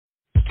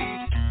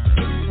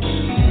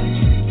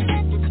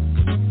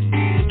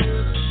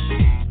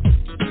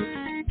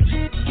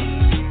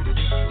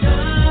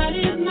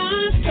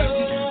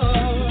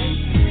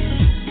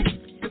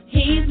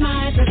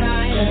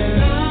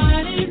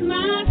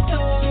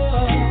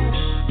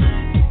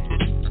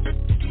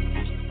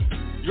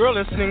You're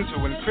listening to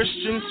When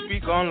Christians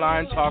Speak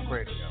Online Talk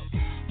Radio,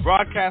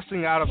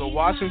 broadcasting out of the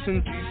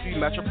Washington, D.C.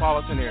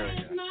 metropolitan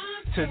area.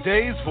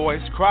 Today's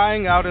voice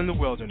crying out in the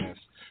wilderness,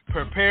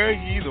 prepare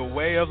ye the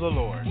way of the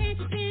Lord.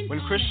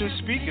 When Christians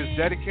Speak is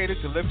dedicated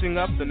to lifting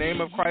up the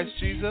name of Christ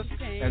Jesus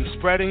and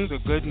spreading the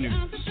good news.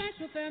 So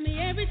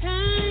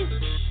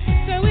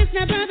it's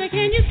not, brother,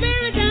 can you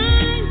spare a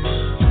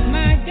dime?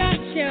 My God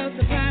shall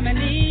supply my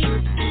needs.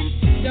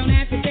 Don't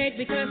have to beg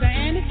because I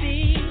am a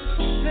seed.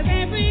 Cause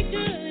every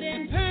good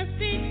and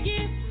perfect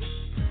gift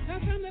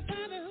comes from the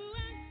Father who I...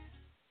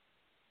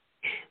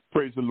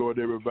 Praise the Lord,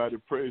 everybody.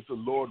 Praise the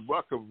Lord.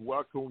 Welcome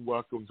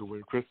to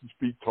When Christians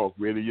Speak Talk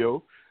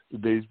Radio.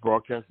 Today's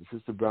broadcast is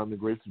Sister Abounding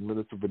Grace and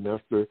Minister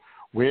Vanessa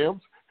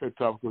Williams. Her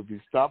topic will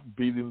be Stop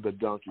Beating the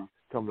Donkey,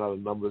 coming out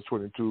of Numbers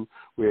 22.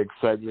 We're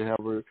excited to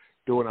have her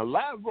doing a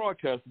live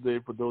broadcast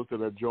today for those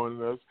that are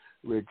joining us.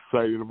 We're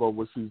excited about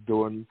what she's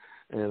doing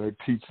and her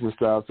teaching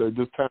style. So at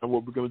this time,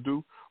 what we're going to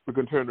do, we're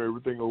going to turn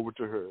everything over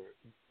to her.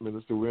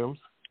 Minister Williams.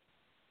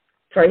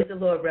 Praise the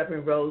Lord,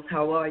 Reverend Rose.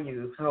 How are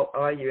you?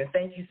 And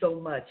thank you so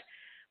much.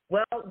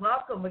 Well,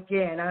 welcome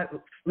again.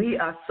 We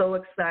are so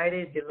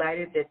excited,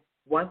 delighted that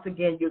once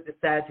again you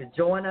decided to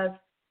join us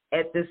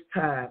at this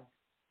time.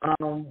 I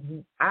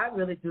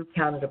really do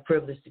count it a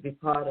privilege to be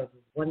part of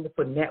a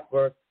wonderful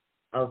network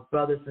of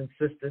brothers and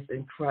sisters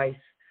in Christ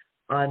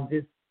on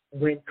this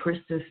When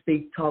Christians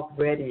Speak Talk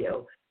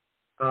Radio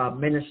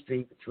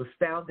ministry, which was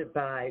founded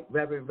by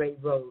Reverend Ray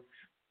Rose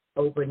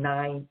over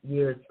 9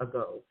 years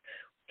ago.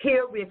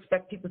 Here we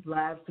expect people's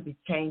lives to be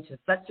changed in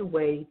such a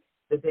way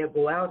that they'll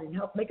go out and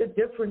help make a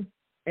difference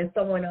in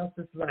someone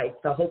else's life.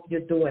 So I hope you're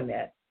doing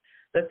that.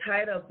 The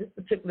title of this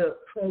particular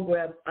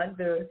program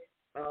under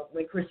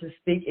When Christians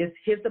Speak is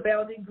His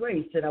Abounding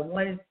Grace, and I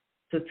wanted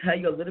to tell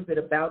you a little bit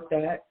about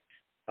that.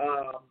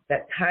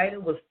 That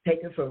title was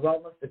taken from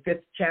Romans, the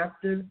 5th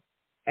chapter,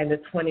 and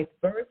the 20th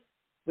verse,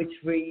 which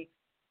reads,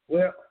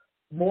 where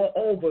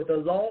moreover the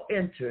law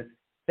entered,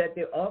 that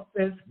the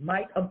offense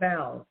might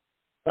abound.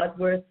 But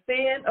where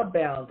sin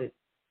abounded,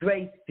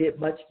 grace did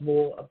much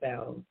more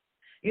abound.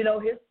 You know,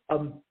 His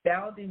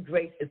abounding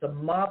grace is a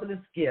marvelous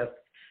gift,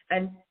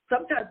 and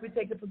sometimes we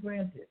take it for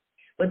granted.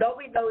 But don't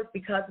we know it's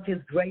because of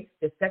His grace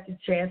that second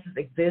chances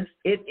exist?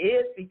 It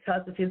is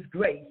because of His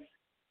grace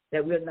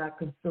that we're not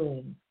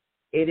consumed.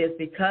 It is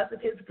because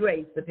of His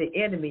grace that the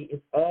enemy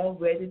is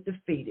already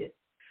defeated.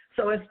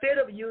 So instead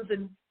of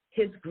using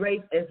His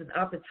grace as an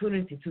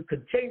opportunity to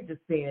continue to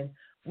sin,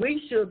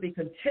 we should be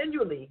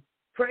continually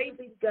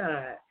praising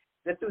God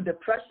that through the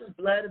precious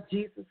blood of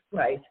Jesus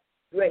Christ,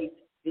 grace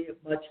did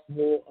much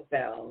more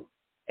abound.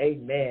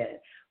 Amen.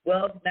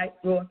 Well, tonight's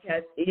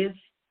broadcast is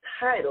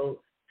titled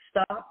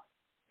Stop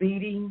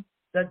Beating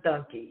the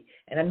Donkey.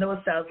 And I know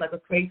it sounds like a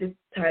crazy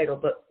title,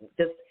 but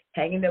just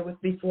hang in there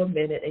with me for a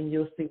minute and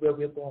you'll see where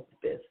we're going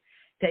with this.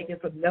 Taken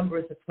from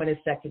Numbers, the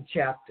 22nd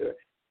chapter.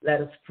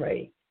 Let us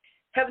pray.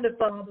 Heavenly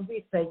Father,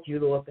 we thank you,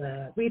 Lord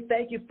God. We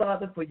thank you,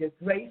 Father, for your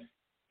grace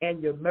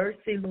and your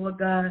mercy, Lord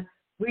God.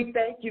 We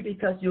thank you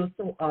because you're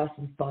so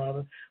awesome,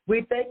 Father.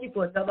 We thank you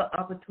for another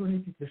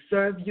opportunity to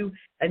serve you,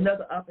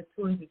 another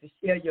opportunity to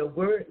share your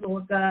word,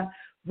 Lord God.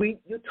 You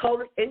told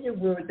us in your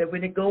word that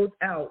when it goes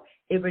out,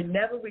 it will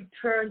never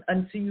return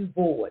unto you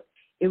void.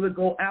 It will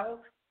go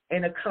out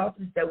and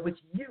accomplish that which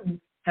you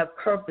have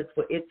purpose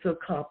for it to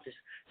accomplish.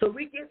 So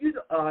we give you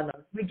the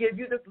honor, we give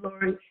you the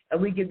glory, and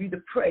we give you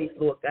the praise,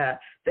 Lord God.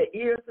 The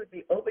ears will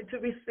be open to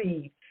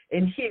receive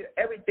and hear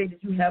everything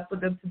that you have for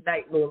them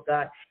tonight, Lord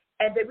God.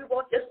 And that we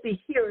won't just be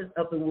hearers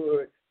of the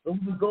word, but we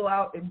will go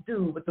out and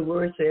do what the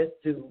word says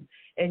do.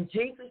 In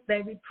Jesus'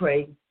 name we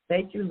pray.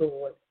 Thank you,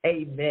 Lord.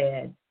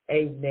 Amen.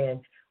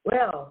 Amen.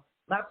 Well,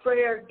 my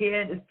prayer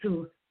again is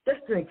to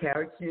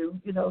encourage you,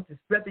 to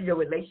strengthen your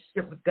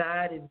relationship with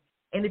God.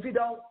 And if you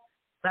don't,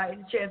 by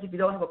any chance, if you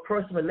don't have a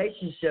personal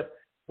relationship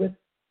with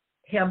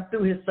Him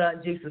through His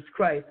Son, Jesus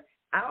Christ,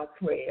 our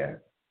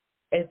prayer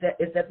is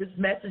that this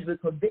message will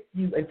convict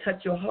you and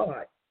touch your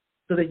heart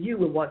so that you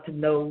will want to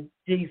know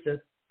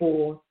Jesus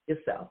for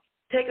yourself.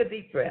 Take a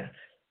deep breath.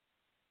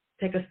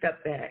 Take a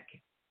step back.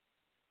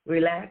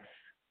 Relax.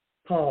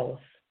 Pause.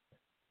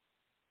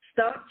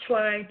 Stop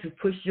trying to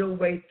push your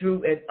way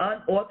through an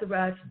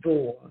unauthorized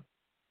door,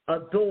 a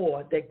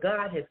door that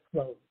God has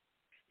closed,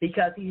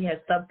 because He has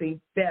something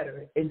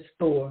better in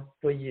store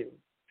for you.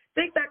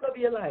 Think back over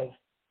your life.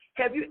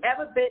 Have you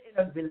ever been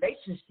in a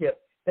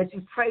relationship that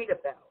you prayed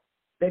about,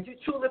 that you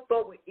truly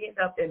thought would end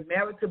up in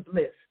marital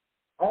bliss,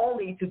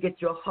 only to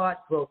get your heart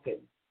broken?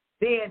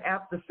 Then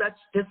after such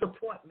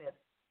disappointment,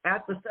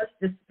 after such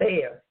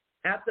despair,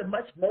 after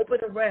much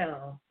moping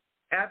around,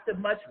 after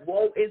much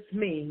woe is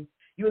me,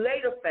 you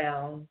later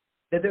found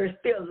that there is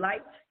still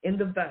light in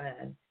the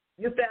vine.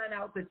 You found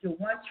out that your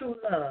one true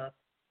love,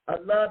 a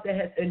love that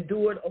has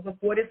endured over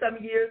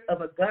 40-some years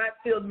of a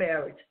God-filled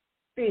marriage,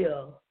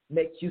 still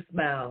makes you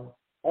smile.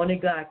 Only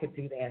God can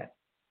do that.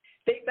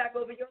 Think back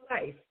over your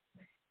life.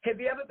 Have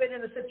you ever been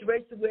in a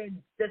situation where it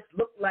just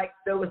looked like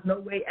there was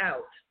no way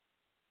out?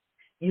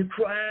 You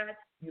cried,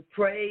 you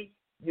prayed,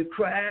 you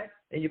cried,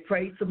 and you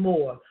prayed some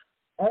more.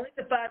 only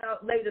to find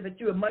out later that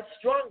you were much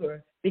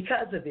stronger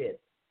because of it.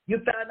 You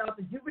found out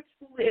that you were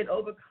truly an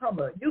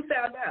overcomer. You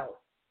found out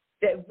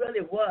that it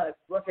really was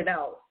working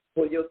out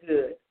for your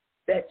good.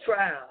 That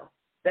trial,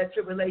 that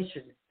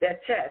tribulation,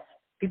 that test,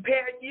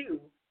 preparing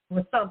you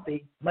for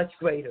something much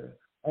greater.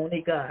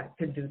 Only God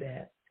can do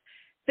that.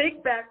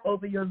 Think back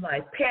over your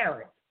life.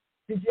 Parents,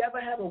 did you ever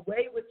have a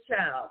wayward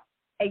child,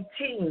 a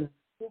teen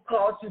who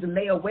caused you to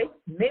lay awake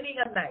many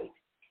a night,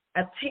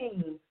 a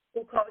teen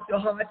who caused your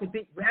heart to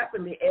beat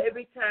rapidly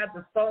every time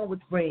the phone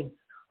would ring?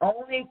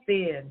 Only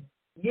then,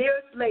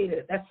 years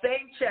later, that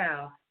same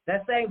child,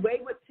 that same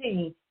wayward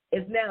teen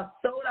is now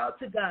sold out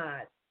to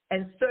God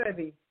and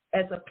serving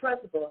as a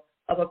principal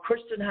of a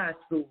Christian high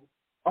school.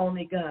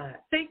 Only God.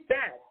 Think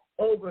back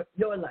over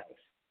your life.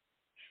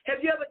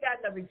 Have you ever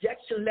gotten a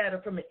rejection letter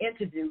from an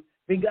interview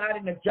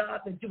regarding a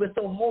job that you were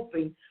so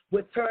hoping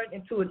would turn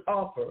into an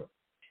offer?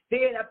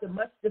 Then, after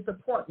much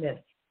disappointment,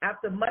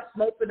 after much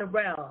moping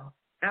around,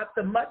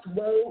 after much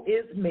woe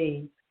is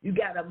me, you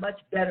got a much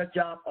better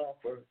job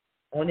offer.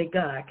 Only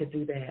God can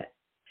do that.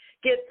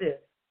 Get this.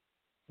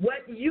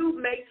 What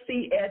you may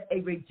see as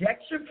a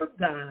rejection from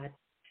God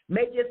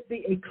may just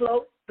be a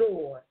closed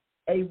door,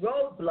 a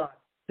roadblock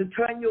to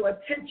turn your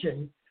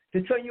attention,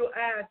 to turn your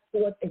eyes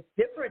towards a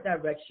different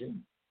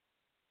direction,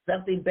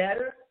 something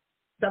better,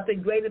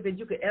 something greater than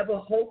you could ever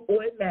hope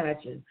or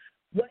imagine.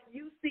 What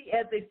you see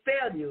as a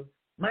failure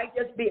might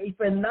just be a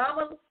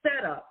phenomenal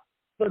setup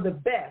for the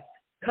best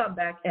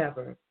comeback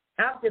ever.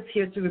 I'm just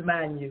here to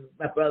remind you,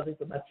 my brothers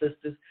and my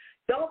sisters,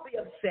 don't be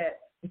upset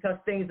because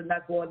things are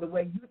not going the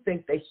way you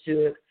think they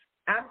should.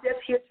 I'm just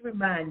here to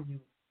remind you,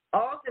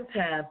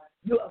 oftentimes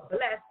you are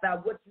blessed by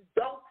what you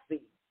don't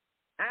see.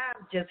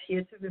 I'm just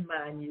here to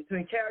remind you, to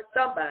encourage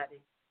somebody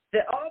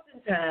that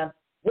oftentimes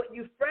what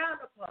you frown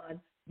upon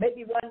may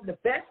be one of the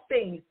best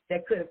things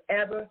that could have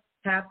ever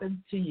happened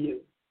to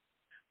you.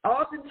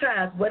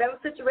 Oftentimes, whatever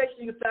situation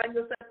you find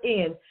yourself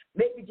in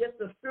may be just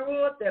the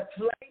fuel that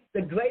plays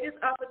the greatest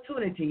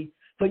opportunity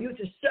for you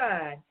to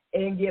shine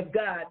and give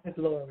God the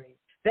glory.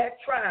 That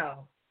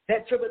trial,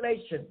 that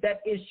tribulation,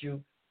 that issue,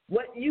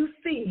 what you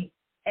see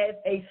as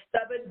a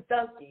stubborn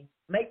donkey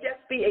may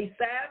just be a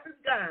sign from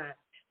God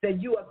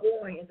that you are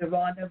going in the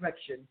wrong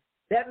direction.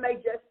 That may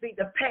just be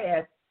the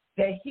path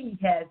that he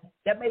has,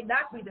 that may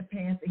not be the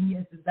path that he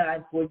has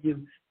designed for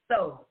you.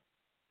 So,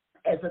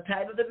 as the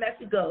title of the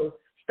message goes,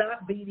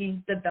 stop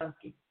beating the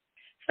donkey.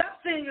 Stop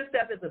seeing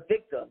yourself as a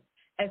victim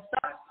and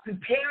start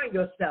preparing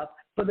yourself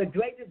for the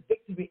greatest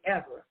victory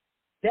ever.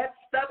 That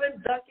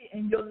stubborn donkey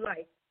in your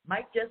life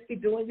might just be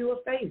doing you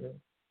a favor.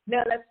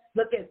 Now let's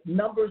look at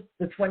Numbers,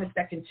 the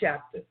 22nd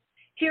chapter.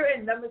 Here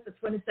in Numbers, the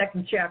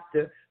 22nd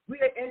chapter, we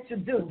are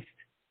introduced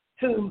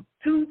to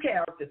two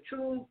characters,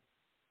 two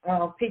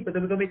people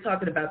that we're going to be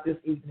talking about this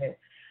evening.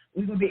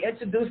 We're going to be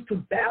introduced to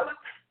Balak,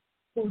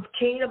 who's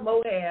king of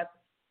Moab,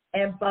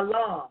 and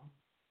Balaam,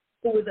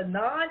 who is a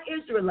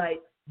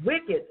non-Israelite,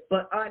 wicked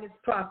but honest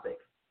prophet.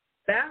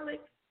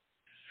 Balak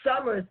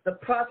summons the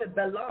prophet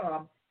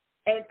Balaam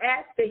and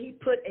asks that he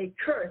put a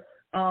curse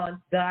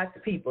on God's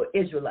people,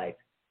 Israelites.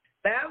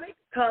 Balak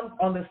comes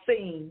on the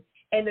scene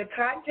in the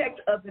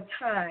context of the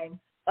time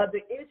of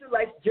the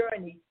Israelites'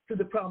 journey to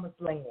the promised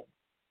land.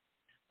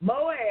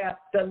 Moab,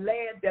 the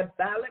land that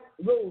Balak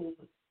ruled,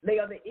 lay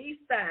on the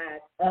east side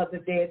of the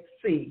Dead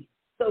Sea.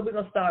 So we're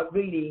going to start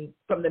reading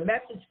from the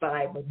Message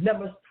Bible,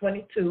 Numbers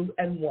 22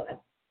 and 1.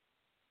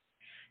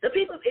 The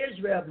people of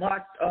Israel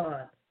marched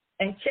on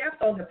and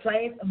camped on the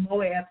plains of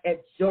Moab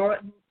at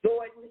Jordan,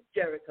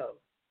 Jericho.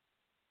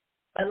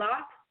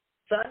 Balak,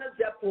 son of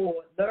Zippor,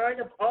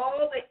 learned of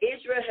all that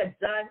Israel had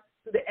done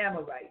to the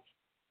Amorites.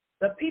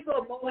 The people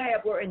of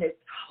Moab were in a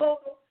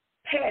total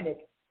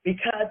panic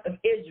because of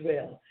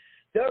Israel.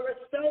 There were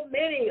so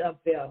many of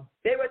them.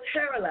 They were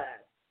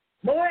terrorized.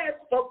 Moab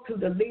spoke to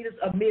the leaders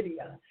of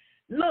Midian.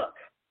 Look,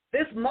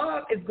 this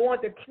mob is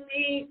going to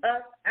clean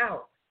us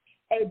out.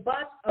 A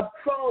bunch of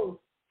crows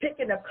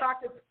picking the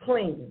carcass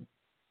clean.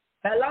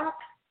 Balak,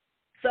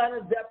 son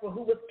of Zippor,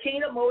 who was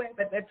king of Moab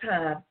at that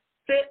time,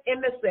 sent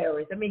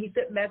emissaries. He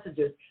sent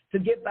messengers to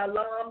give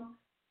Balaam,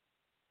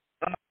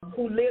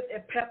 who lived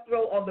at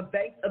Pethro on the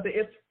banks of the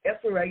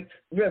Euphrates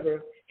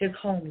River, his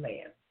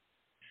homeland.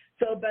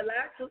 So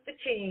Balak, who's the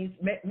king's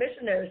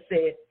missionary,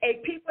 said,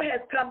 a people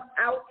has come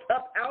out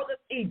of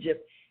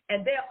Egypt,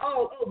 and they're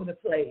all over the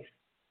place.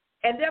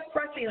 And they're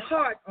pressing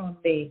hard on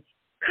me.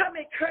 Come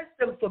and curse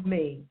them for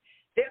me.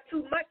 They're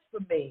too much for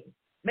me.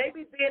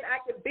 Maybe then I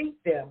can beat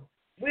them.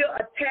 We'll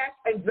attack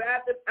and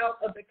drive them out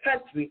of the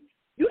country.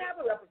 You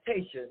have a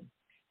reputation.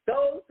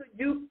 Those who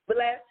you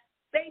bless,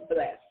 they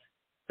bless.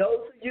 Those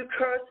who you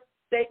curse,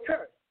 they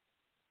curse.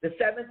 The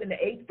 7th and the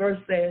 8th verse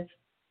says,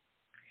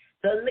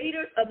 the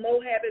leaders of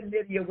Moab and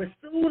Midian were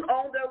soon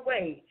on their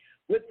way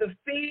with the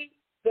fee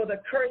for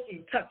the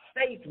cursing tucked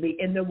safely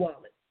in their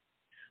wallet.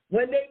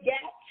 When they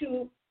got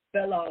to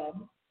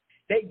Balaam,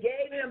 they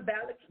gave him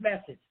Balak's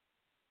message.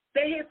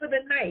 Stay here for the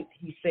night,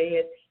 he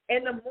said.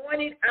 In the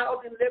morning,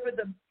 I'll deliver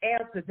the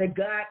answer that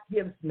God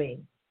gives me.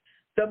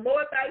 The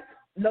Moabite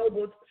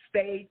nobles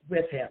stayed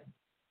with him.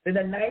 Then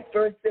the 9th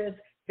verse says,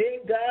 then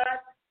God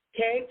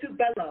came to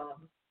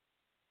Balaam.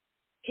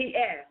 He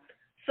asked,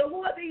 so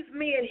who are these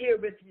men here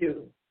with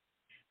you?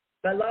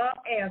 Balaam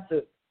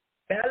answered,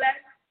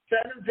 Balak,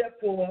 son of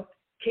Zippor,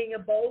 king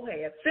of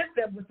Moab, sent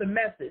them with the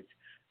message.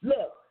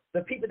 Look,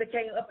 the people that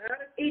came up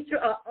out of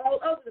Egypt are all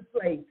over the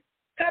place.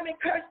 Come and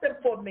curse them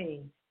for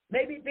me.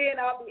 Maybe then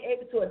I'll be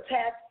able to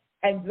attack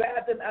and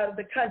drive them out of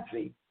the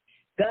country.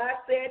 God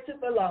said to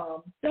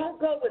Balaam, don't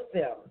go with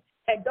them,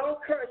 and don't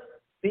curse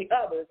the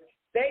others.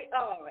 They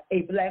are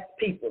a blessed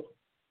people.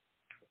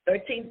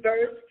 13th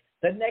verse,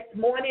 the next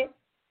morning,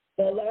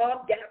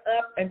 Balaam got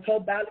up and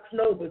told Balak's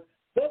nobles,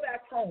 go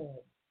back home.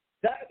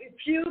 God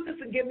refuses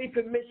to give me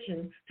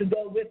permission to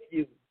go with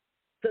you.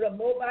 So the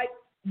Moabite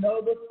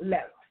nobles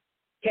left,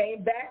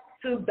 came back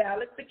to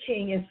Balak the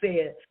king and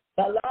said,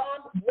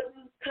 Balaam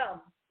wouldn't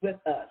come with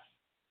us.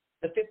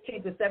 The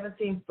 15th to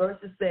 17th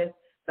verses says,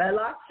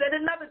 Balak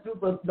sent another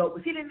group of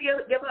nobles. He didn't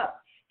give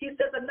up. He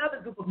sent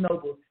another group of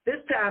nobles, this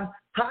time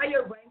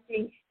higher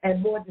ranking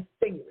and more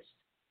distinguished.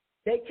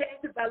 They came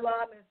to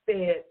Balaam and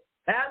said,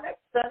 Balak,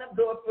 son of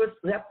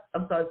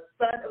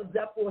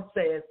Zippor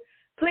says,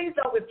 please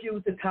don't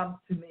refuse to come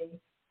to me.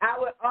 I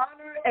will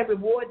honor and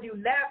reward you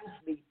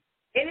lavishly.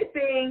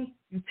 Anything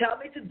you tell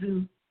me to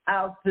do,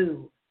 I'll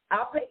do.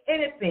 I'll pay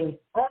anything,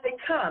 only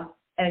come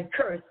and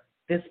curse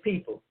this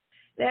people.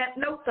 Now,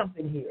 note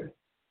something here.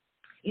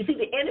 You see,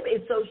 the enemy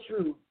is so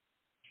shrewd.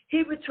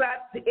 He would try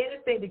to do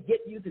anything to get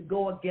you to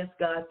go against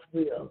God's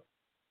will.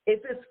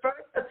 If his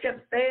first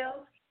attempt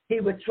fails, he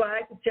would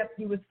try to tempt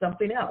you with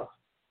something else.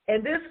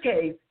 In this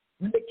case,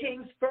 when the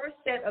king's first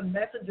set of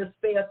messengers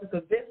failed to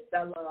convince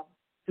Balaam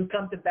to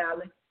come to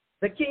Balak,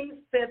 the king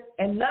sent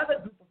another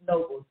group of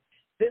nobles.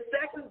 This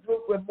second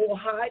group were more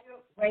higher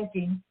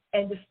ranking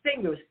and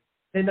distinguished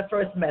than the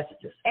first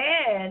messengers.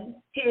 And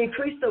he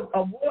increased the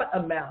award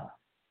amount.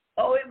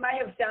 Oh, it might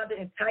have sounded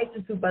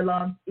enticing to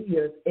Balaam's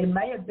ears. It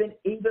might have been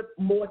even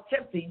more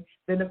tempting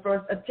than the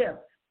first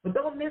attempt. But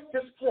don't miss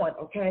this point,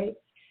 okay?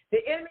 The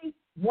enemy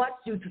wants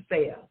you to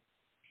fail.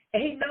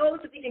 And he knows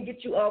if he can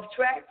get you off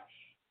track,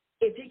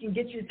 if he can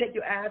get you to take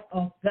your eyes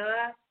off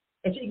God,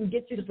 if he can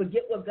get you to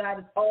forget what God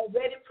has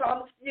already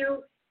promised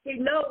you, he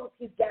knows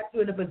he's got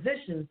you in a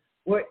position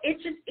where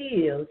itching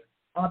ears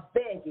are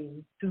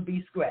begging to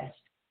be scratched.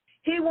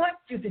 He wants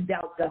you to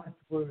doubt God's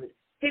word.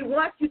 He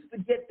wants you to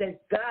forget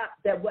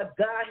that what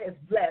God has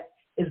blessed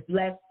is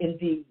blessed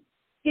indeed.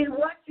 He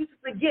wants you to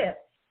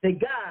forget that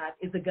God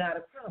is a God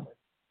of promise.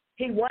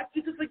 He wants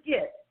you to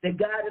forget that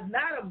God is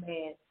not a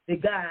man, the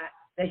God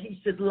that he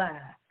should lie.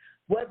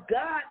 What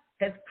God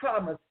has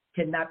promised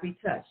cannot be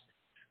touched.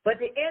 But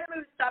the enemy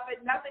will stop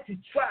at nothing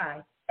to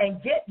try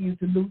and get you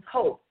to lose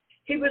hope.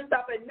 He will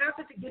stop at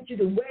nothing to get you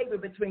to waver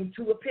between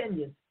two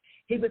opinions.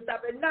 He will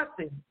stop at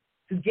nothing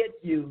to get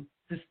you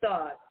to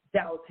start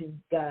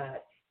doubting God.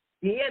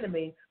 The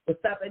enemy will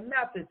stop at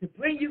nothing to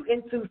bring you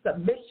into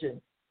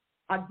submission.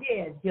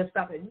 Again, he'll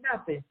stop at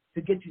nothing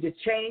to get you to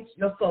change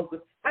your focus.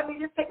 I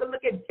mean, just take a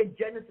look at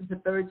Genesis, the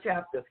 3rd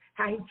chapter,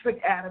 how he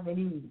tricked Adam and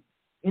Eve.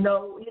 You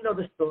know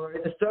the story.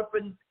 The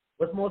serpent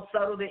was more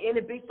subtle than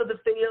any beast of the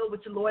field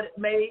which the Lord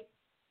had made.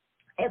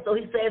 And so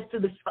he says to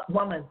the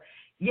woman,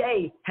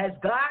 yea, has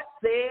God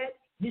said,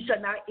 you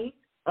shall not eat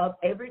of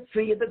every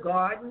tree of the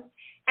garden?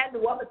 And the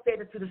woman said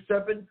unto the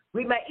serpent,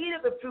 we may eat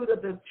of the fruit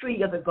of the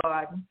tree of the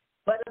garden,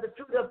 but of the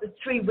fruit of the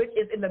tree which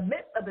is in the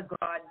midst of the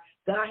garden,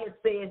 God has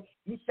said,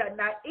 you shall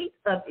not eat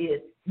of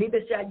it, neither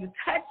shall you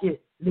touch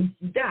it, lest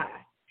you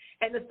die.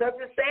 And the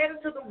serpent said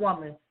unto the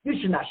woman, you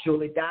shall not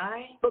surely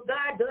die. But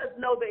God does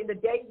know that in the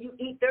day you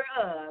eat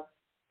thereof,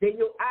 then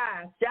your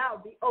eyes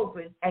shall be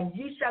opened, and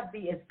you shall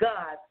be as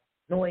gods,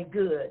 knowing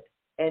good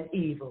and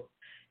evil.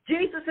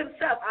 Jesus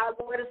himself, our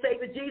Lord and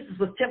Savior Jesus,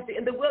 was tempted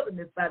in the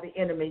wilderness by the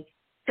enemy,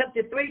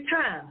 tempted 3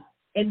 times.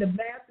 In the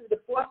Matthew, the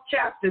 4th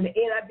chapter, in the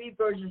NIV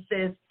version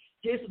says,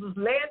 Jesus was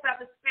led by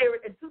the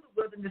Spirit into the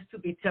wilderness to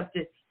be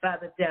tempted by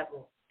the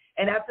devil.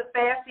 And after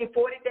fasting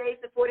 40 days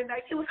and 40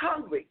 nights, he was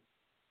hungry.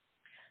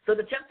 So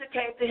the tempter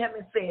came to him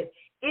and said,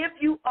 if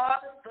you are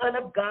the Son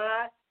of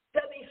God,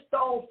 tell these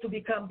stones to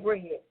become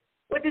bread.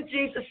 What did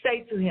Jesus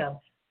say to him?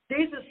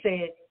 Jesus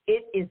said,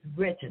 it is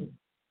written,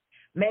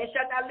 man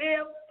shall not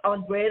live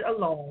on bread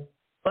alone,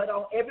 but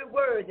on every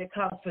word that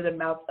comes from the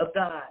mouth of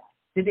God.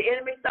 Did the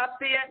enemy stop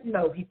there?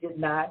 No, he did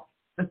not.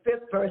 The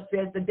 5th verse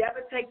says, the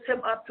devil takes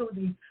him up to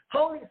the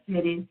holy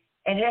city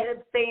and had him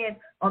stand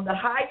on the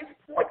highest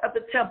point of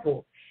the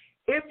temple.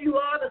 If you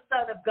are the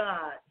Son of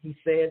God, he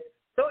says,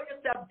 throw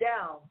yourself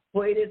down,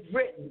 for it is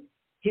written,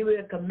 he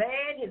will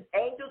command his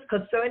angels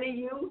concerning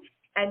you,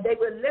 and they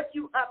will lift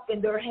you up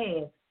in their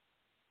hands,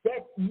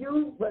 that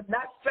you will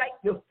not strike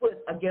your foot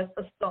against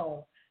a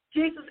stone.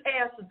 Jesus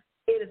answered,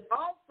 it is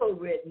also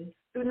written,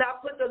 do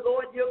not put the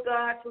Lord your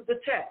God to the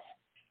test.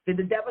 Did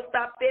the devil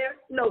stop there?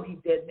 No, he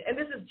didn't. And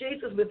this is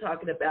Jesus we're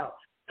talking about.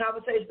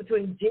 Conversation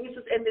between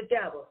Jesus and the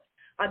devil.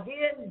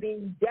 Again,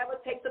 the devil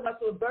takes him up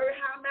to a very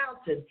high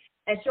mountain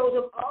and shows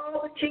him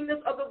all the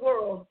kingdoms of the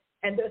world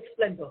and their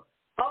splendor.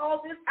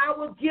 All this I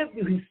will give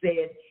you, he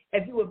said,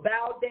 if you will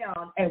bow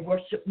down and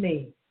worship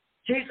me.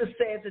 Jesus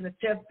says in the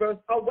 10th verse,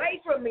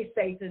 away from me,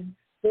 Satan,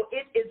 for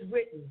it is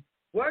written,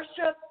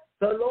 worship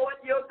the Lord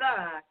your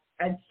God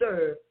and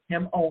serve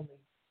him only.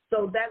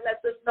 So that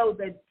lets us know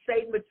that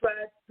Satan would try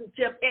to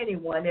tempt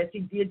anyone as he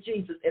did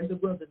Jesus in the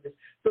wilderness.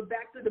 So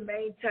back to the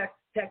main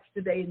text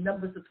today in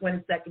Numbers, the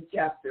 22nd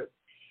chapter.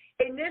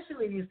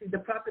 Initially, you see, the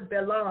prophet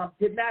Balaam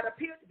did not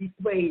appear to be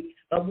swayed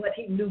of what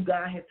he knew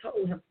God had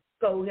told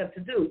him to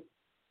do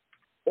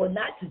or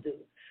not to do.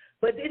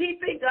 But did he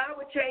think God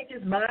would change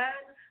his mind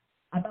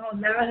about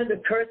allowing him to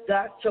curse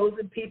God's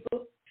chosen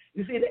people?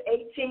 You see the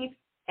 18th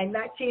and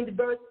 19th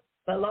verse,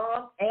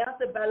 Balaam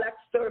answered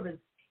Balak's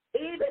servants,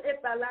 even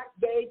if Balak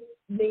gave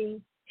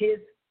me his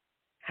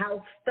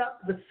house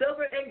stuffed with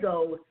silver and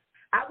gold,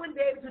 I wouldn't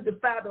be able to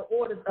defy the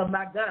orders of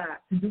my God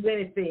to do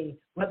anything,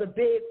 whether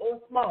big or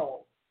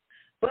small.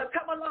 But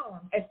come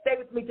along and stay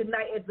with me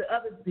tonight as the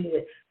others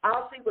did.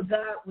 I'll see what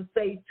God will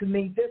say to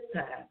me this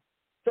time.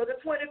 So the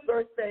 20th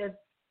verse says,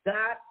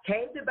 God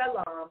came to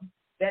Balaam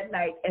that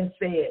night and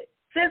said,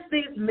 since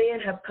these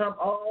men have come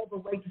all the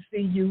way to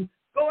see you,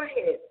 go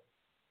ahead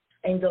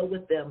and go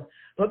with them.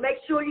 But make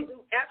sure you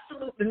do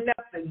absolutely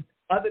nothing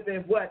other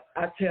than what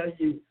I tell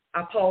you.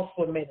 I pause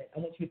for a minute. I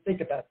want you to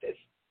think about this.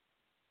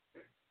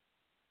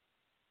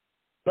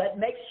 But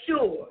make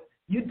sure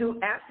you do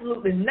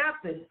absolutely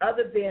nothing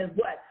other than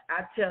what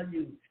I tell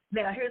you.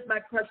 Now, here's my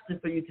question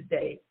for you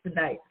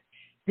tonight.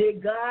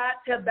 Did God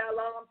tell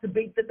Balaam to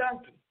beat the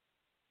donkey?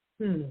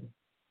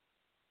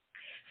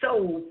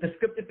 So the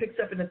scripture picks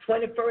up in the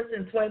 21st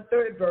and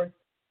 23rd verse,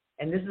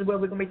 and this is where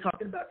we're going to be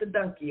talking about the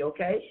donkey,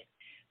 okay?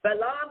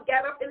 Balaam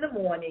got up in the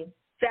morning,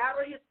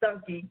 saddled his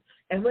donkey,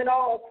 and went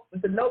off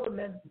with the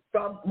nobleman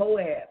from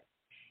Moab.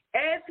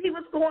 As he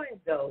was going,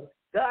 though,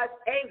 God's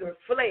anger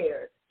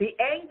flared. The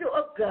angel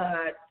of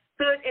God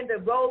stood in the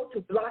road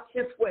to block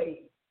his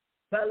way.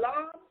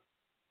 Balaam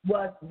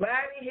was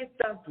riding his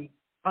donkey,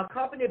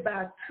 accompanied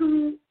by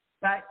two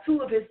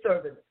of his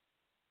servants.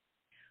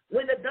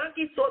 When the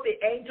donkey saw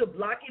the angel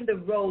blocking the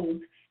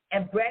road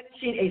and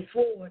brandishing a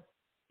sword,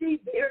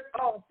 she veered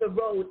off the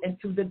road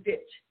into the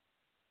ditch.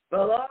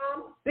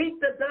 Balaam beat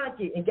the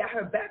donkey and got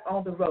her back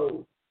on the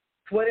road.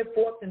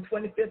 24th and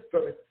 25th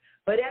verse.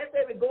 But as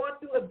they were going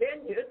through a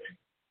vineyard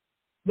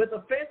with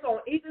a fence on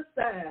either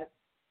side,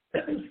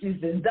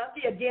 the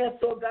donkey again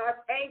saw God's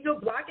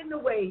angel blocking the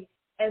way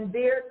and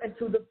veered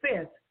into the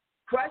fence,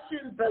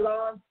 crushing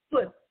Balaam's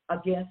foot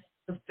against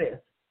the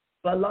fence.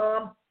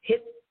 Balaam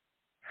hit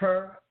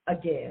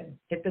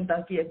the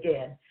donkey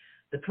again.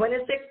 The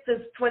 26th to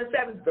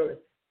 27th verse.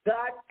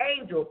 God's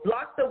angel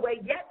blocked the way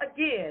yet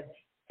again,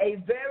 a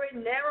very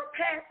narrow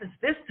passage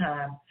this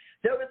time.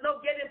 There was no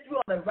getting through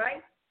on the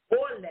right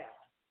or left.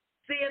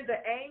 Seeing the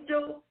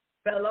angel,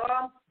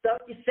 Balaam's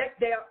donkey sat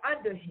there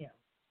under him.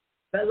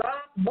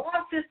 Balaam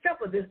lost his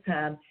temper this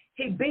time.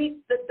 He beat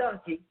the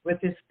donkey with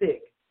his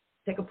stick.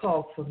 Take a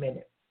pause for a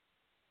minute.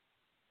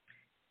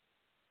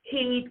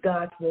 Heed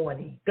God's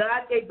warning.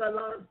 God gave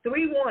Balaam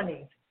 3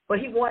 warnings, but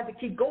he wanted to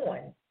keep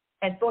going.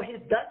 And thought his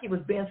donkey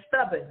was being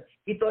stubborn.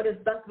 He thought his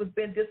donkey was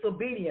being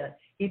disobedient.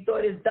 He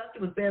thought his donkey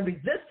was being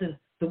resistant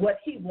to what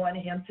he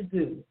wanted him to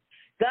do.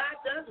 God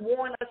does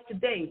warn us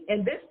today.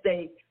 In this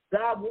day,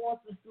 God warns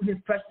us through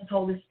his precious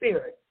Holy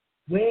Spirit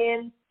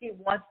when he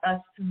wants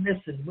us to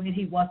listen, when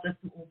he wants us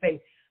to obey.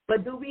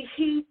 But do we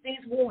heed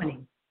these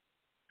warnings?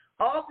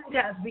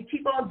 Oftentimes, we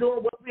keep on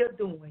doing what we are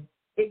doing,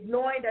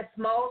 ignoring that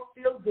small,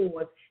 still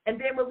voice. And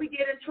then when we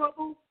get in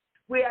trouble,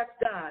 we ask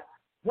God,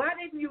 why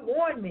didn't you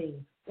warn me?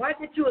 Why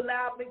did you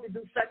allow me to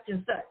do such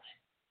and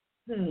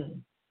such?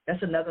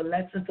 That's another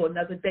lesson for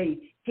another day,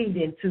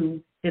 heeding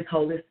to his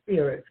Holy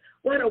Spirit.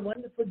 What a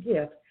wonderful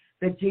gift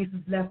that Jesus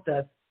left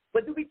us.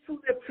 But do we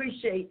truly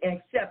appreciate and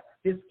accept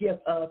this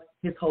gift of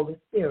his Holy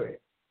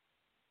Spirit?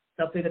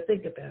 Something to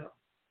think about.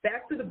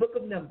 Back to the book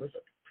of Numbers,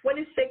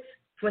 26th,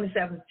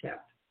 27th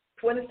chapter,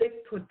 26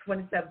 to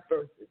 27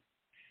 verses.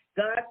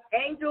 God's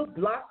angel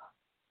blocked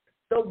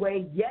the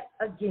way yet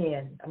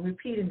again. I'm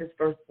repeating this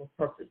verse for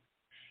purpose.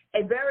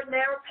 A very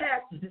narrow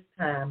passage this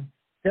time.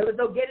 There was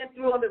no getting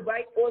through on the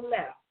right or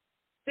left.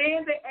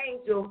 Seeing the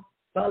angel,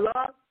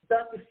 Balaam's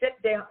donkey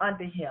sat down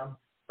under him.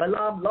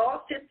 Balaam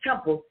lost his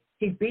temper.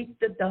 He beat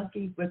the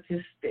donkey with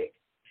his stick.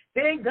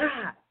 Then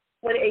God,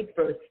 28th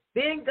verse,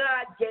 then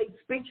God gave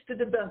speech to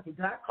the donkey.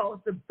 God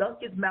caused the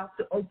donkey's mouth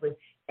to open,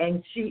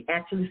 and she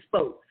actually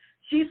spoke.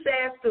 She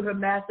says to her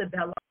master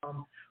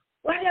Balaam,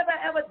 what have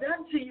I ever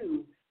done to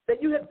you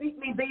that you have beat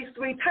me these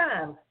 3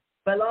 times?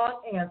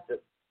 Balaam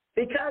answered,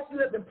 because you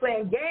have been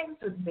playing games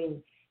with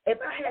me. If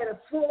I had a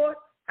sword,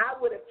 I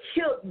would have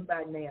killed you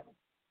by now.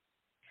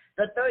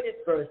 The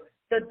 30th verse,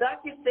 the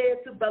donkey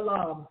said to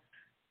Balaam,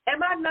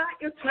 am I not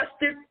your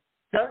trusted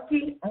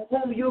donkey on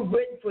whom you've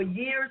ridden for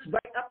years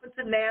right up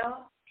until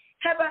now?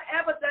 Have I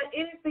ever done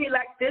anything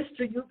like this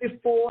to you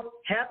before?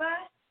 Have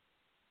I?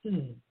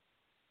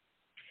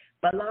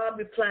 Balaam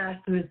replies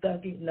to his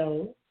donkey,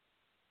 no.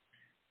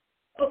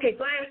 Okay,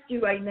 so I ask you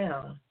right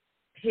now,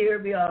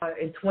 here we are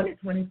in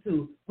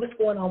 2022. What's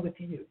going on with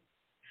you?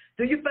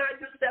 Do you find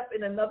yourself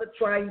in another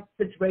trying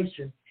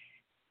situation?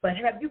 But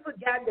have you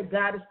forgotten that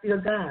God is still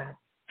God?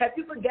 Have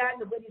you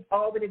forgotten what he's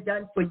already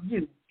done for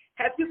you?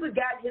 Have you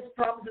forgotten his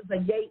promises are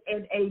yea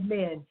and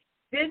amen?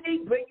 Didn't he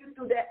bring you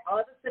through that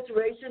other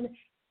situation?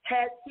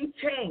 Has he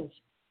changed?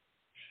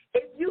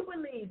 If you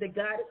believe that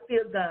God is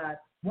still God,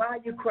 why are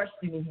you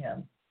questioning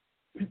him?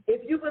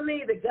 If you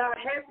believe that God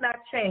has not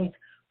changed,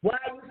 why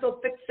are you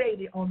so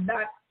fixated on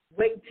not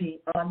waiting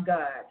on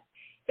God?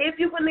 If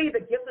you believe the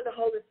gift of the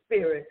Holy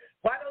Spirit,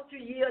 why don't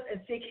you yield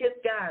and seek his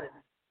guidance?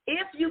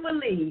 If you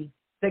believe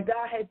that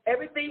God has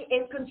everything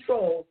in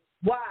control,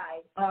 why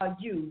are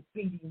you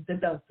beating the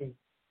donkey?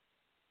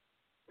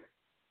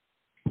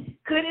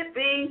 Could it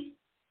be,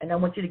 and I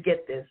want you to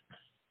get this,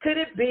 could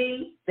it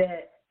be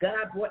that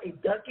God brought a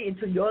donkey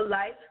into your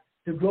life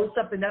to grow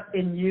something up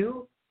in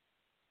you?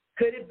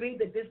 Could it be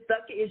that this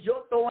donkey is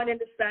your thorn in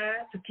the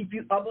side to keep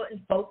you humble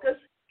and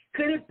focused?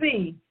 Could it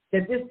be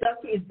that this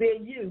donkey is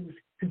being used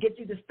to get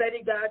you to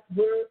study God's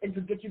word and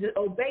to get you to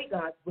obey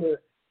God's word?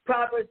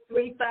 Proverbs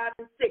 3, 5,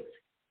 and 6.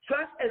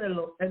 Trust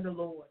in the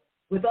Lord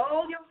with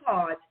all your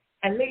heart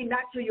and lean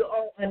not to your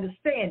own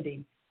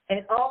understanding.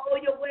 In all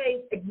your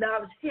ways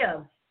acknowledge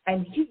him,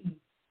 and he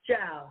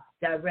shall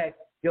direct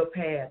your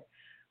path.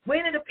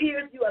 When it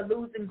appears you are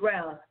losing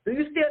ground, do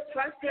you still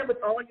trust him with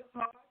all your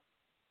heart?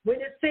 When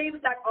it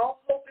seems like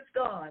all hope is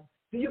gone,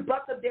 do you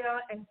buckle down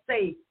and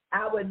say,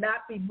 I will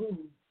not be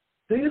moved?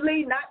 Do you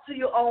lean not to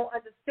your own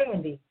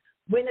understanding?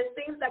 When it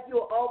seems like you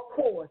are off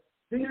course,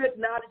 do you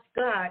acknowledge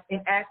God and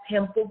ask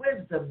him for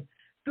wisdom?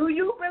 Do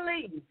you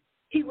believe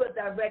he will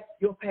direct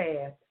your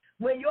path?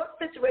 When your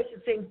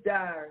situation seems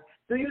dire,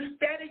 do you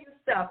steady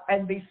yourself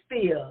and be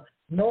still,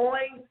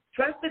 knowing,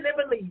 trusting,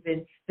 and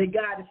believing that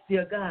God is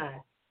still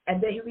God,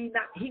 and that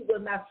he will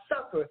not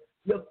suffer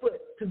your foot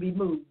to be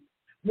moved?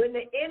 When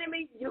the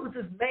enemy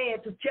uses man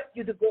to tempt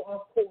you to go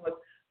off course,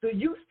 do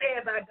you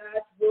stand by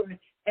God's word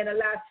and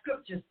allow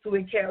scriptures to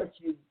encourage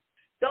you?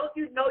 Don't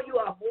you know you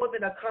are more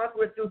than a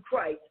conqueror through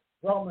Christ?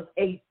 Romans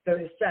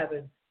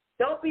 8:37.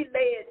 Don't be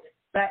led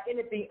by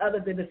anything other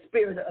than the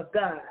Spirit of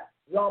God.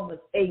 Romans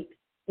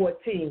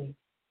 8:14.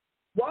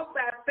 Walk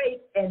by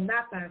faith and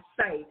not by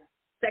sight.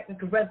 2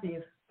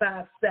 Corinthians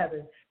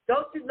 5:7.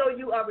 Don't you know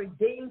you are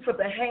redeemed from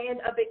the hand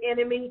of the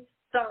enemy?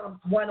 Psalms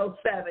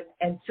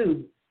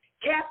 107:2.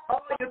 Cast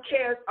all your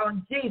cares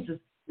on Jesus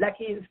like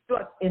he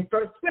instructs in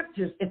First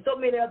Scriptures and so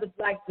many others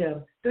like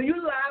them. Do you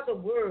allow the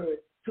word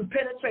to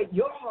penetrate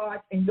your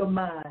heart and your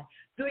mind?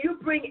 Do you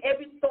bring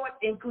every thought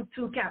into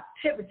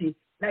captivity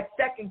like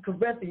 2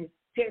 Corinthians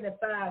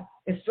 10:5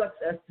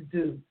 instructs us to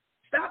do?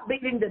 Stop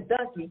beating the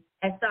donkey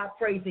and start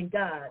praising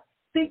God.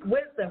 Seek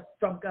wisdom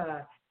from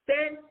God.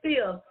 Stand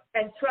still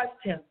and trust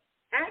him.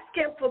 Ask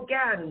him for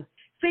guidance.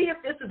 See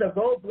if this is a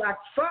roadblock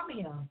from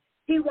him.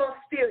 He won't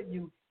steer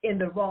you in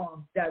the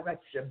wrong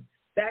direction.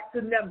 Back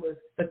to Numbers,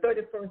 the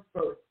 31st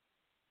verse.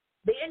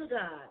 Then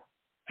God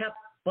helped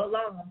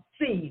Balaam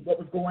see what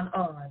was going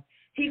on.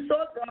 He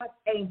saw God's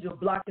angel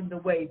blocking the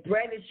way,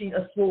 brandishing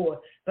a sword.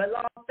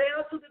 Balaam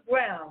fell to the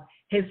ground,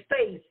 his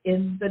face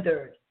in the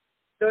dirt.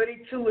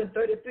 32 and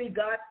 33,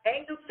 God's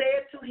angel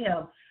said to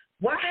him,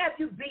 why have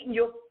you beaten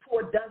your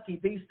poor donkey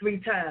these 3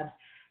 times?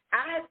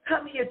 I have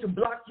come here to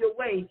block your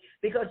way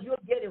because you're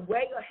getting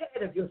way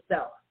ahead of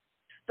yourself.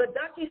 The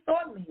donkey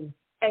saw me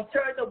and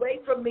turned away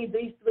from me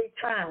these 3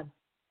 times.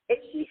 If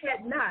she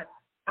had not,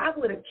 I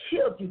would have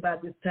killed you by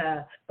this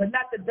time, but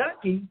not the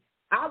donkey.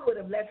 I would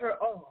have let her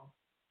off.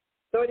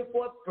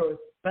 34th verse,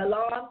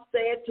 Balaam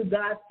said to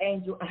God's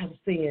angel, I have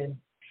sinned.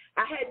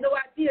 I had no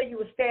idea you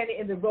were standing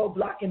in the road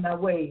blocking my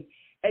way.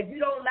 If you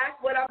don't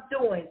like what I'm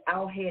doing,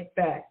 I'll head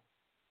back.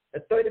 The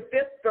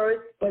 35th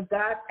verse, but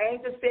God's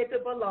angel said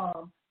to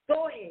Balaam,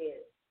 go ahead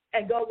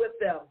and go with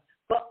them,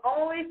 but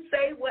only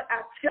say what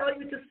I tell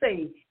you to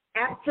say.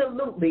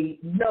 Absolutely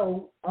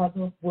no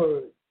other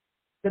words.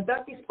 The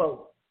donkey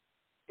spoke.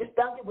 This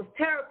donkey was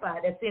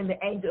terrified at seeing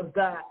the angel of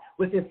God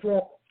with his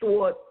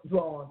sword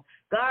drawn.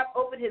 God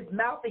opened his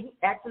mouth and he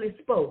actually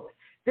spoke.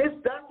 This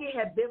donkey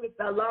had been with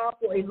Balaam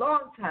for a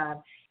long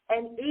time,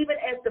 and even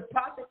as the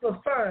prophet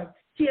confirmed,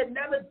 she had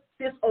never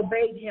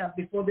disobeyed him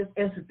before this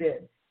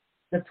incident.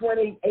 The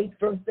 28th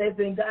verse says,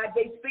 when God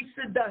gave speech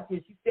to the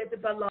donkey, she said to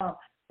Balaam,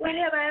 what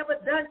have I ever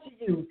done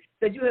to you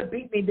that you have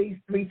beat me these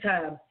 3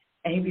 times?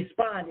 And he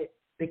responded,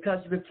 because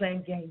you were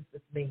playing games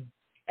with me.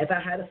 If I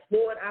had a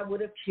sword, I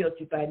would have killed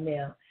you by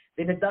now.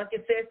 Then the donkey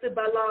said to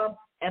Balaam,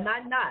 am I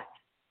not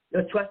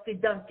your trusty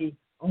donkey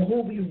on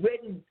whom you've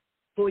ridden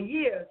for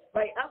years,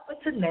 right up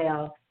until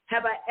now?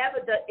 Have I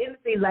ever done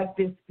anything like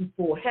this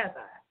before? Have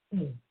I?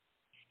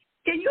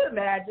 Can you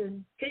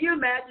imagine? Can you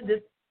imagine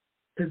this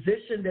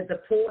position that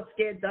the poor,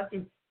 scared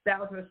donkey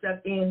found herself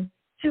in?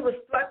 She was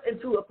thrust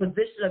into a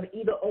position of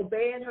either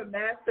obeying her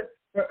master,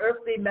 her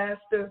earthly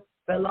master,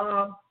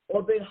 Balaam,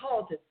 or being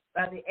halted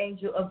by the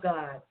angel of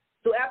God.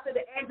 So after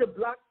the angel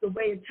blocked the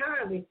way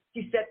entirely,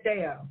 she sat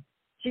down.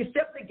 She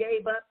simply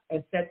gave up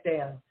and sat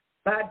down.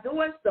 By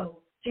doing so,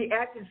 she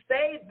actually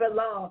saved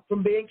Balaam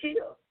from being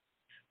killed.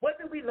 What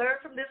do we learn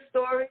from this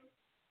story?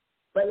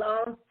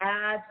 Balaam's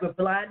eyes were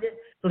blinded,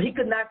 so he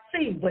could not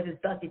see what his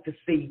donkey could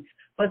see.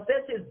 But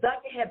since his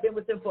donkey had been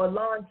with him for a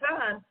long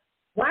time,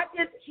 why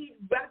didn't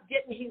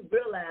he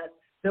realize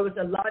there was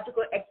a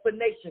logical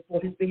explanation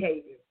for his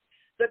behavior?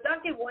 The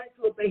donkey wanted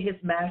to obey his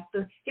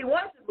master. He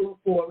wanted to move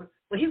forward,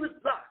 but he was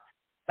blocked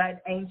by an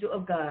angel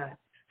of God.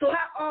 So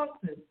how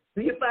often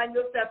do you find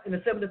yourself in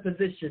a similar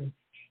position?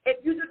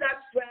 If you do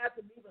not strive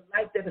to live a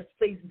life that is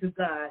pleasing to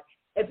God,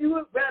 if you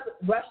would rather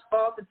rush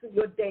off into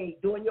your day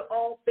doing your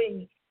own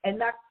thing and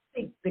not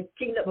seek the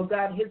kingdom of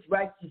God and his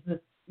righteousness,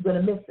 you're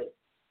going to miss it.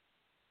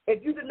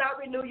 If you do not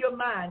renew your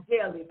mind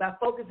daily by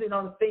focusing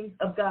on the things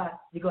of God,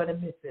 you're going to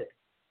miss it.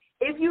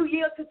 If you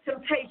yield to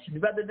temptation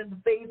rather than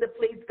the things that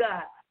please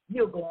God,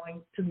 you're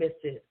going to miss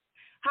it.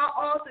 How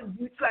often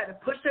do you try to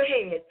push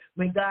ahead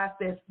when God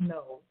says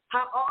no?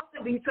 How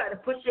often do you try to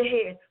push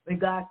ahead when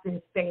God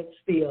says stand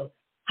still?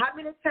 How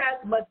many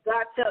times must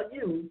God tell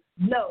you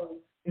no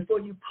before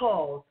you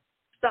pause,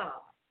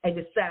 stop, and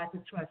decide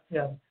to trust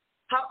him?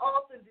 How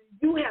often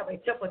do you have a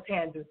temper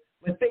tantrum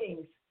when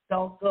things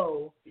don't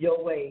go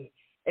your way?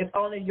 If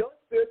only your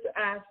spiritual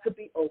eyes could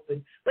be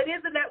open. But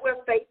isn't that where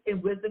faith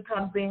and wisdom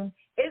comes in?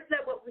 Isn't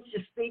that what we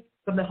should seek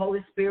from the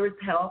Holy Spirit's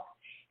help?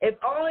 If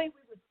only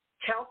we would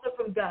counsel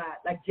from God,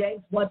 like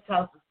James 1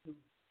 tells us to.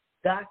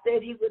 God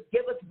said he would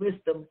give us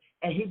wisdom,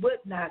 and he would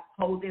not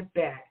hold it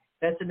back.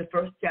 That's in the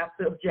first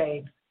chapter of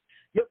James.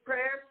 Your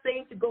prayers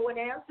seem to go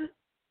unanswered,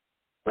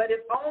 but if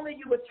only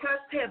you would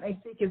trust him and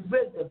seek his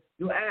wisdom,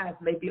 your eyes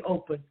may be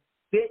open.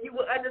 Then you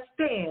will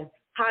understand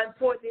how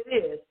important it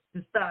is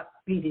to stop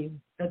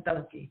beating the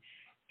donkey.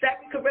 2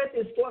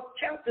 Corinthians 4th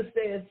chapter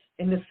says,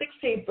 in the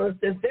 16th verse,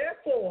 says,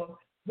 therefore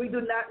we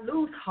do not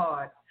lose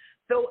heart.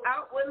 Though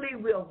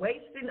outwardly we are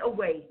wasting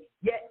away,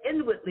 yet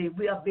inwardly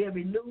we are being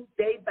renewed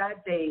day by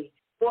day.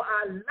 For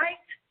our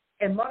light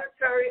and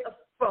momentary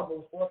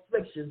troubles or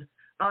afflictions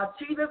are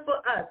achieving for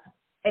us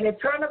an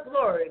eternal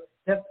glory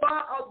that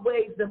far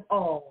outweighs them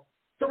all.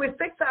 So we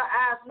fix our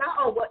eyes not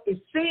on what is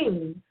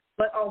seen,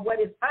 but on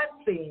what is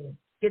unseen.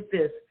 Get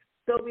this.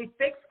 So we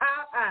fix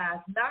our eyes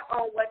not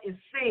on what is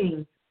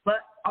seen,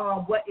 but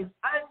on what is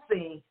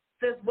unseen,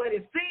 since what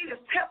is seen is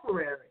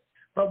temporary,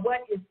 but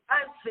what is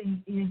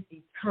unseen is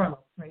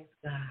eternal. Praise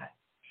God.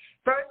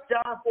 1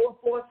 John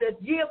 4:4 says,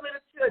 ye are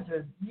little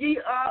children, ye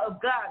are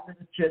of God,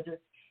 little children,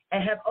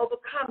 and have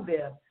overcome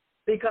them,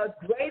 because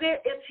greater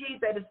is he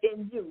that is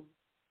in you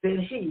than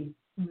he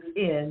who is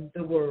in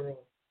the world.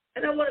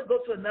 And I want to go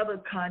to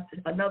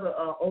another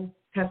Old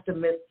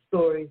Testament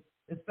story.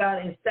 It's found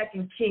in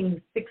 2 Kings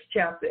 6th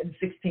chapter and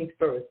 16th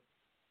verse.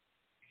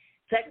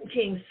 2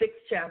 Kings 6th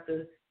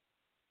chapter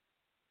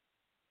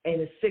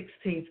and the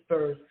 16th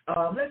verse.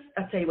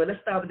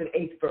 Let's start with the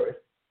 8th verse.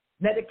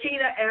 Now the king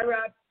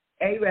of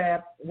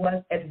Arab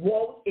was at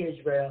war with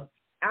Israel.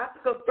 After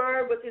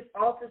conferring with his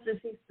officers,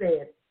 he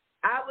said,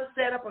 I will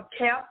set up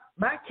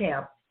my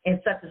camp in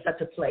such and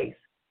such a place.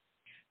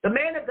 The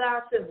man of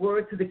God sent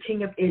word to the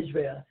king of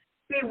Israel,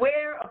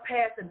 beware of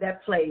passing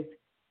that place,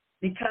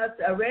 because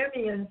the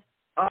Arameans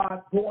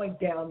are going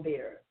down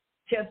there.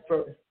 10th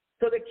verse.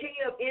 So the king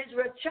of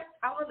Israel checked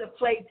out the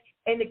place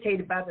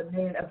indicated by the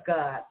man of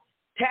God.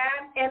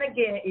 Time and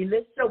again,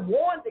 Elisha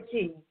warned the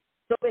king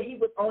so that he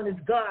was on his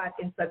guard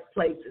in such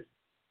places.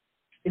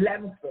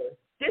 11th verse.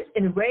 This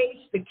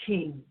enraged the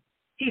king.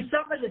 He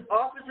summoned his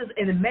officers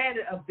and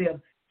demanded of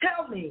them,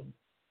 tell me,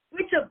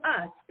 which of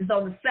us is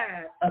on the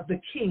side of the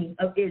king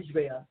of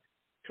Israel?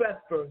 12th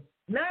verse.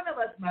 None of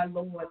us, my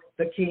lord,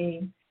 the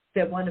king,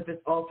 said one of his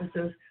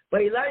officers.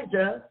 But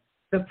Elijah,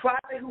 the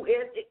prophet who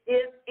is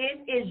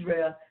in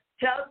Israel,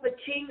 tells the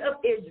king of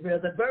Israel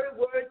the very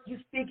words you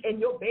speak in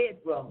your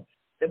bedroom,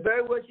 the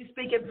very words you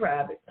speak in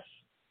private.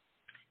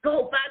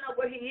 Go find out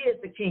where he is,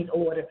 the king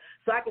ordered,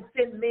 so I can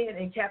send men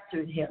and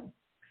capture him.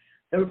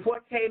 The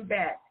report came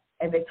back,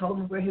 and they told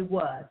him where he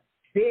was.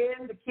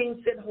 Then the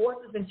king sent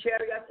horses and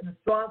chariots and a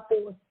strong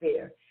force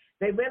there.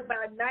 They went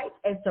by night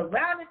and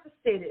surrounded the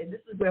city, and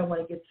this is where I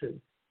want to get to.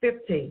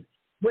 15.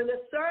 When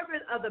the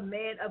servant of the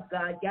man of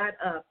God got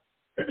up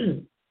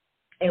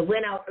and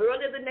went out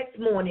early the next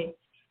morning,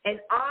 an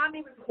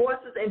army with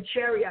horses and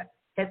chariots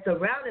had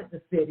surrounded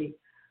the city.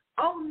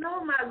 Oh,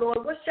 no, my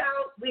lord, what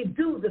shall we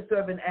do? The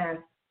servant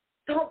asked.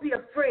 Don't be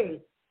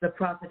afraid, the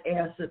prophet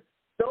answered.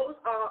 Those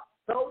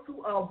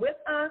who are with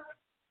us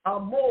are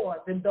more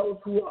than those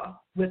who are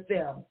with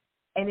them.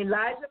 And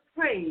Elijah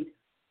prayed,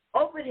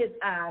 open his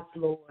eyes,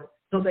 Lord,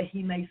 so that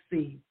he may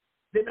see.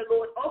 Then the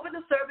Lord opened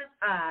the servant's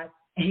eyes,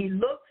 and he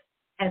looked,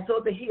 and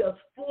saw the hills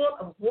full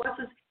of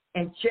horses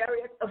and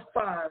chariots of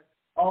fire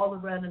all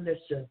around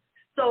Elisha.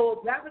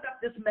 So wrapping up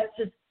this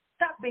message,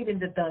 stop beating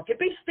the donkey.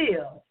 Be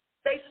still.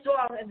 Stay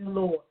strong in the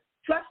Lord.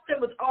 Trust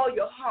him with all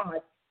your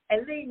heart,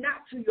 and lean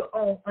not to your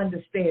own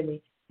understanding.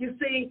 You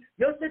see,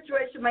 your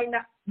situation may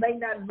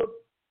not look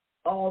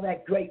all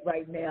that great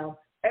right now.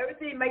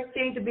 Everything may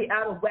seem to be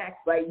out of whack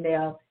right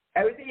now.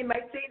 Everything may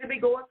seem to be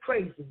going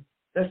crazy.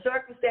 The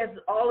circumstances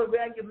all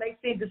around you may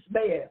seem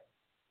dismayed,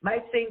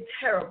 might seem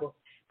terrible.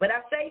 But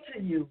I say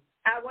to you,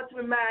 I want to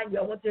remind you,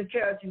 I want to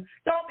encourage you,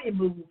 don't be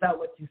moved by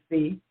what you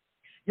see.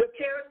 Your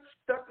current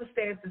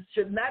circumstances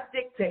should not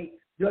dictate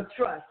your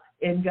trust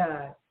in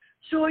God.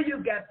 Sure,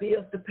 you've got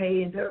bills to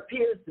pay, and there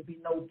appears to be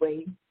no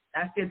way.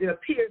 I said there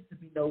appears to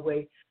be no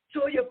way.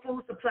 Sure, your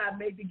food supply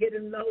may be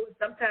getting low, and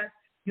sometimes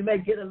you may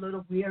get a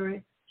little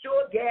weary.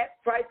 Sure, gas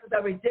prices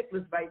are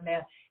ridiculous right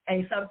now,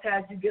 and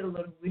sometimes you get a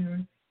little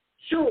weary.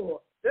 Sure,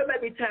 there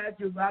may be times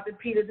you're robbing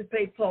Peter to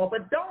pay Paul,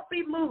 but don't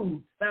be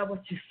moved by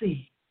what you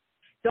see.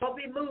 Don't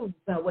be moved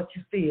by what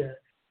you feel.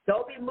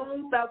 Don't be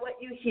moved by what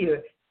you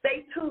hear.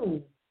 Stay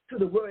tuned to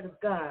the Word of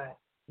God,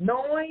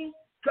 knowing,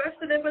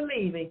 trusting, and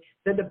believing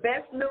that the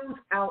best news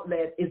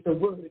outlet is the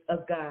Word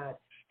of God.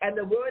 And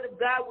the Word of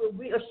God will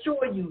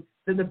reassure you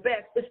that the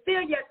best is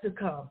still yet to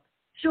come.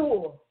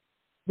 Sure,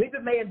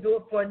 weeping may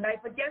endure for a night,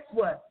 but guess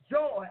what?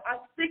 Joy,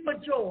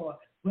 unspeakable joy,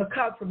 will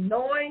come from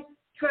knowing,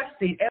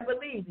 trusting, and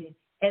believing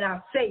in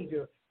our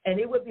Savior, and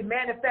it will be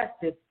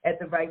manifested at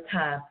the right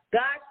time.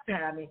 God's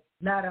timing,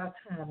 not our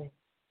timing.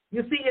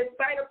 You see, in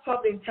spite of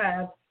troubling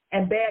times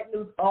and bad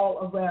news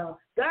all around,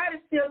 God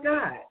is still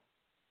God.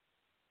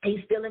 He's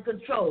still in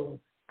control.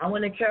 I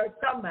want to encourage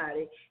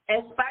somebody,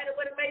 in spite of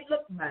what it may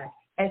look like,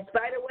 in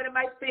spite of what it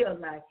might feel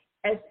like,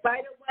 in spite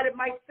of what it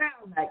might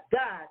sound like,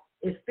 God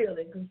is still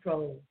in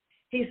control.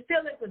 He's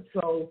still in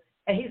control,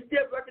 and he's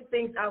still working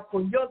things out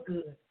for your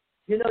good.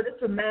 You know,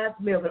 this reminds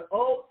me of an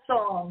old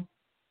song,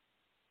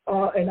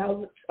 and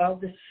I'll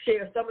just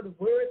share some of the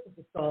words of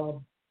the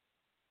song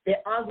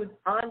that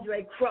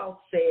Andre Krauss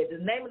said.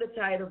 The name of the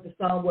title of the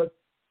song was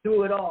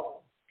Through It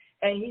All.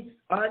 And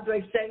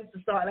Andre sang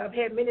the song. I've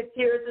had many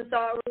tears and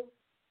sorrow.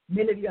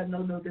 Many of you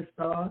know this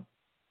song.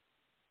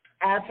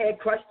 I've had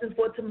questions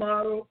for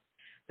tomorrow.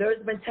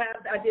 There's been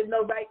times I didn't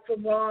know right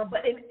from wrong.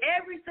 But in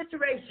every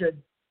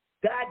situation,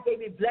 God gave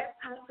me blessed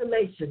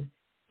consolation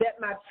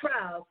that my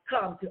trials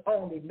come to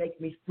only make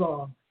me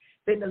strong.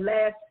 Then the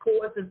last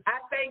chorus is, I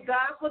thank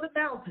God for the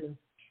mountains,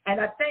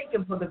 and I thank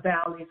him for the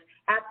valleys.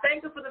 I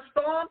thank him for the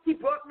storms he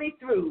brought me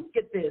through.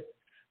 Get this.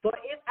 For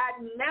if I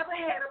never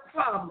had a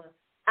problem,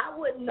 I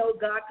wouldn't know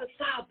God could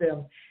solve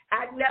them.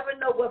 I'd never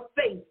know what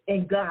faith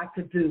in God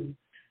could do.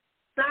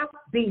 Stop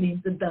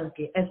beating the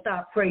donkey and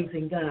start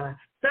praising God.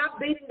 Stop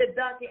beating the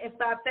donkey and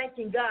start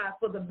thanking God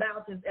for the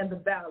mountains and the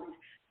valleys.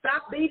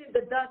 Stop beating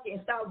the donkey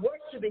and start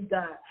worshiping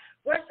God.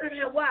 Worship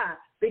him. Why?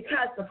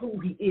 Because of who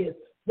he is.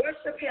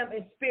 Worship him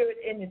in spirit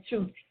and in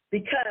truth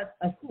because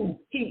of who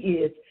he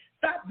is.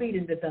 Stop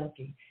beating the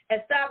donkey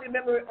and stop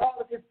remembering all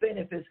of his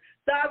benefits.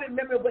 Stop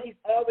remembering what he's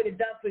already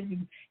done for you.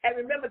 And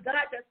remember,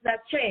 God does not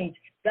change.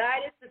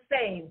 God is the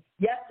same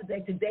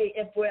yesterday, today,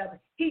 and forever.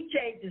 He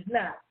changes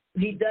not.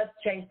 He does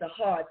change the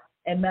hearts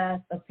and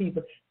minds of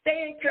people.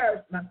 Stay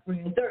encouraged, my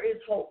friend. There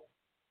is hope.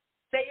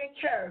 Stay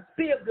encouraged.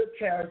 Be of good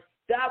courage.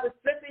 God will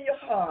strengthen your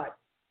heart.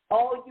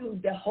 All you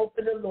that hope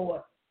in the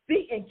Lord,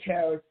 be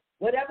encouraged.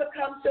 Whatever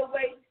comes your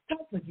way,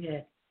 don't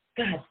forget,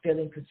 God's still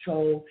in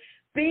control.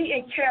 Be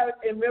encouraged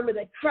and remember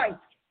that Christ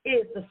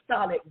is the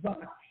solid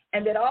rock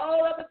and that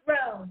all of the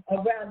ground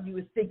around you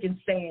is sinking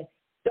sand.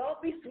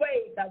 Don't be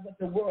swayed by what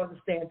the world is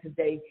saying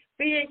today.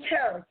 Be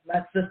encouraged,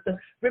 my sister.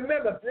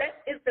 Remember, blessed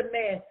is the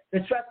man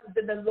that trusts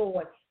in the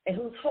Lord and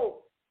whose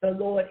hope the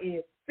Lord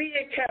is. Be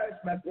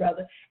encouraged, my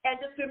brother, and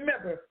just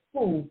remember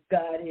who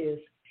God is.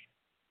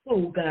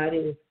 Who God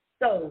is.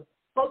 So,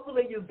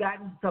 hopefully you've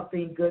gotten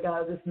something good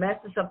out of this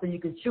message, something you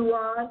can chew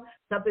on,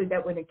 something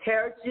that would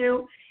encourage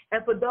you.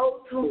 And for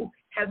those who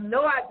have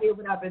no idea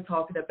what I've been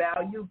talking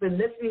about, you've been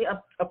listening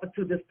up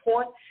to this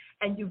point,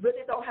 and you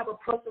really don't have a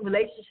personal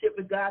relationship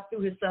with God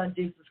through his son,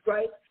 Jesus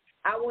Christ,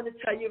 I want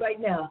to tell you right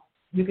now,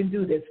 you can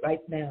do this right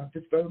now,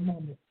 this very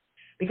moment.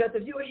 Because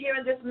if you are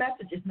hearing this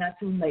message, it's not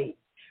too late.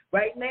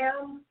 Right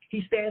now,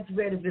 he stands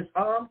ready with his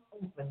arms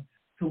open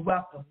to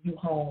welcome you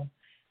home.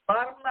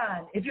 Bottom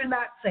line, if you're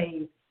not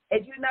saved,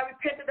 if you're not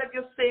repentant of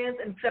your sins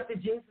and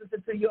accepted Jesus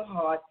into your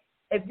heart,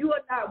 if you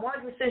are not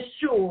 100%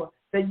 sure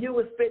that you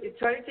will spend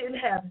eternity in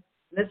heaven,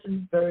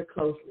 listen very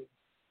closely.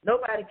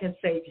 Nobody can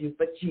save you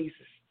but Jesus.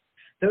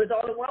 There is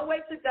only one way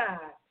to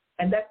God,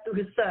 and that's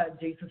through his son,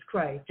 Jesus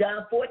Christ.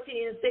 John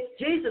 14:6,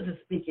 Jesus is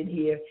speaking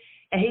here,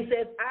 and he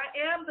says,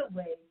 I am the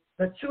way,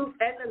 the truth,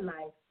 and the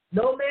life.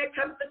 No man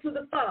comes unto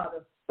the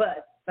Father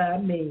but by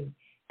me.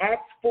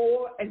 Acts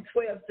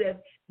 4:12 says,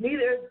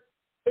 neither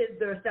is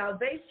there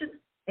salvation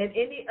in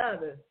any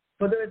other,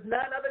 for there is none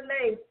other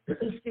name,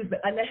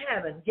 under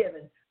heaven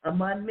given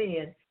among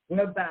men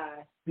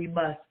whereby we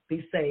must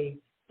be saved.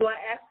 So I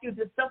ask you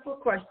this simple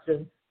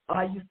question,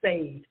 are you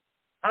saved?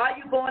 Are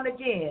you born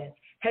again?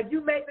 Have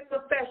you made the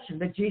confession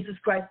that Jesus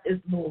Christ is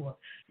Lord?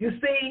 You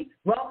see,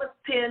 Romans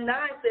 10:9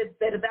 says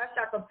that if thou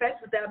shalt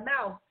confess with thy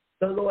mouth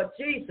the Lord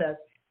Jesus,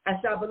 and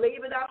shalt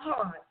believe in our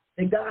heart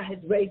that God has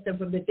raised him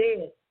from the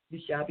dead, you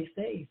shall be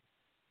saved.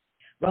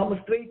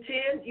 Romans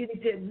 3:10, you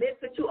need to admit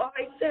that you are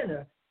a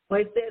sinner. For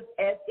it says,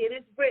 as it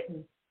is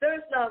written, there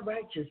is none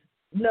righteous,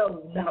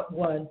 no, not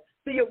one.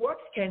 So your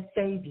works can't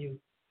save you.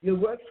 Your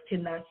works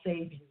cannot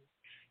save you.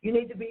 You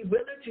need to be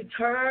willing to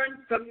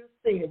turn from your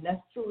sin.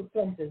 That's true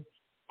repentance.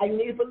 And you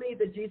need to believe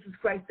that Jesus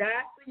Christ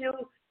died for you,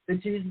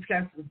 that Jesus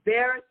Christ was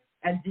buried,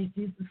 and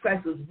Jesus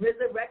Christ was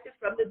resurrected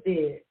from the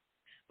dead.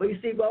 But you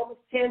see, Romans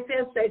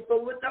 10:10 says,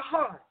 for with the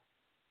heart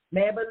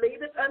man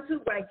believeth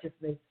unto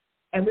righteousness,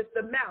 and with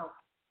the mouth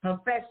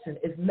confession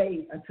is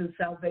made unto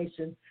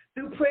salvation.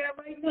 Through prayer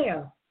right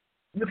now,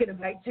 you can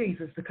invite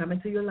Jesus to come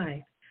into your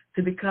life,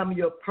 to become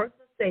your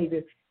personal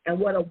Savior. And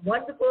what a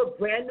wonderful,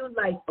 brand new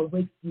life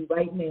awaits you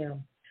right now.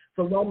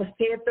 So Romans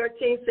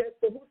 10:13 says,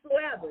 for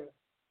whosoever,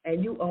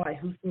 and you are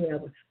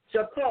whosoever,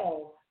 shall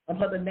call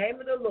upon the name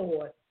of the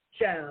Lord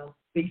shall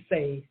be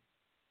saved.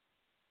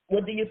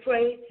 What do you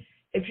pray?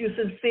 If you're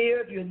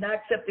sincere, if you're not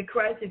accepted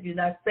Christ, if you're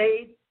not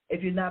saved,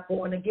 if you're not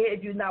born again,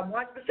 if you're not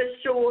 100%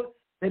 sure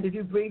that if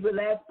you breathe your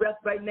last breath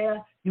right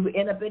now, you will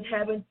end up in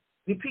heaven,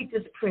 repeat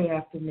this prayer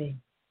after me.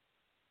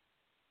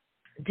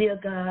 Dear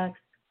God,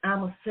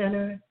 I'm a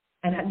sinner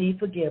and I need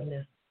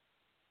forgiveness.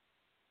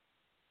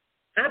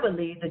 I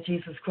believe that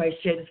Jesus Christ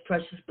shed his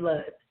precious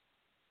blood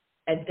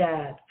and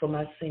died for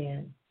my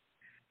sin.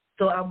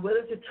 So I'm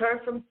willing to turn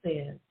from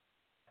sin.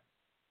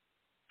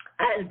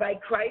 I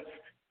invite Christ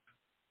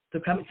to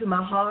come into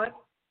my heart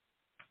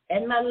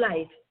and my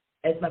life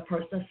as my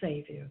personal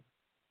Savior.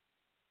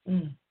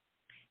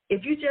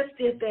 If you just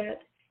did that,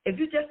 if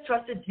you just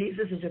trusted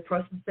Jesus as your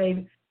personal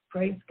Savior,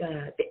 praise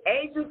God. The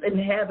angels in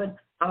heaven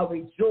are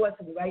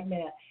rejoicing right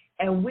now.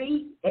 And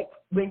we,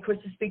 when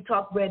Christian Speak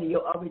Talk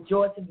Radio, are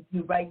rejoicing with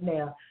you right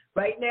now.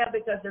 Right now,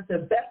 because it's the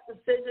best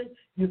decision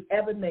you've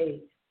ever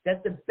made.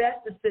 That's the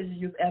best decision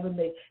you've ever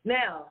made.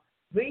 Now,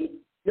 read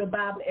your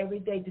Bible every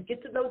day to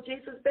get to know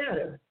Jesus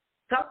better.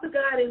 Talk to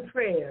God in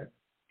prayer.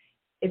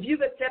 If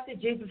you've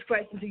accepted Jesus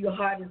Christ into your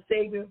heart and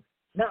Savior,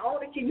 not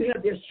only can you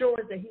have the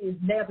assurance that he is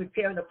now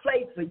preparing a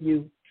place for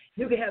you,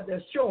 you can have the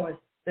assurance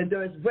that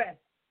there is rest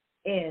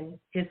in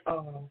his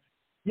arms.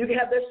 You can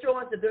have the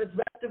assurance that there is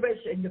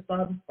restoration in your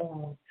Father's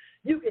arms.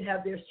 You can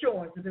have the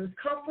assurance that there is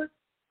comfort,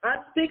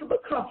 unspeakable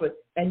comfort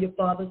in your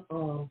Father's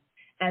arms.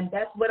 And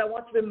that's what I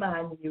want to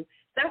remind you.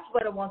 That's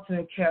what I want to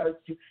encourage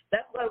you.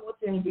 That's what I want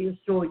to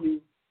reassure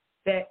you,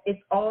 that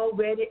it's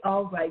already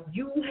all right.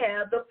 You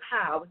have the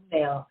power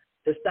now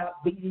to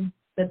stop beating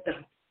the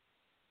donkey.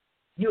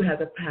 You have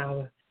the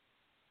power to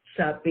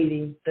stop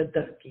beating the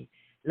donkey.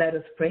 Let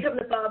us pray.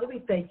 Heavenly Father, we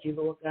thank you,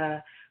 Lord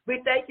God.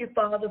 We thank you,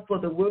 Father, for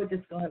the word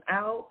that's gone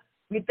out.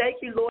 We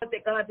thank you, Lord,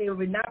 that God, they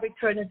will not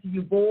return unto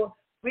you void.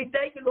 We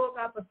thank you, Lord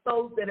God, for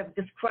souls that have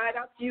just cried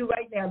out to you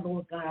right now,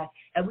 Lord God.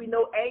 And we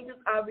know angels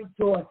are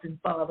rejoicing,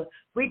 Father.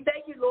 We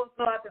thank you, Lord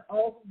God, that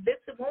all who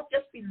listen won't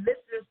just be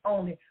listeners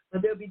only,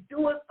 but they'll be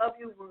doers of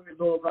your word,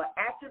 Lord God,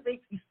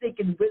 actively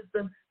seeking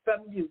wisdom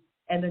from you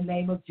in the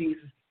name of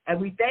Jesus. And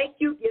we thank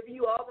you, giving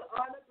you all the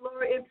honor,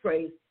 glory, and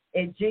praise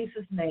in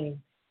Jesus' name.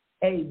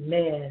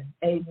 Amen.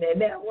 Amen.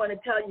 Now, I want to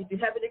tell you, if you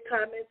have any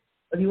comments,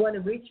 if you want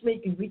to reach me,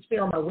 you can reach me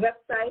on my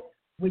website,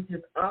 which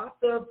is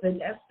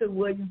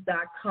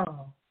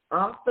authorvanessawilliams.com.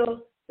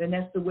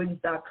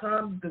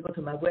 authorvanessawilliams.com. You can go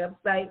to my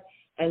website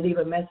and leave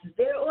a message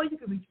there, or you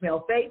can reach me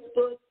on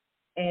Facebook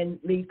and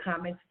leave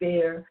comments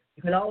there.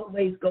 You can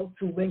always go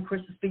to When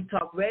Christians Speak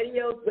Talk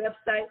Radio's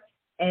website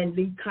and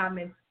leave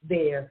comments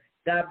there.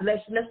 God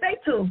bless you. Now, stay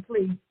tuned,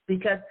 please,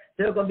 because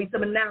there are going to be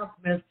some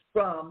announcements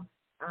from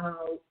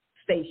our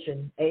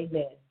station.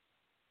 Amen.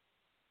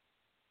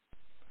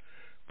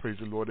 Praise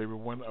the Lord,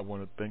 everyone. I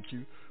want to thank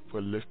you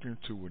for listening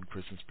to When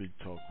Christians Speak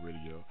Talk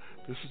Radio.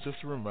 This is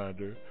just a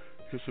reminder.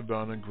 His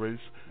Abounding Grace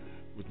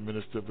with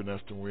Minister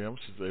Vanessa Williams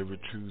is every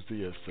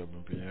Tuesday at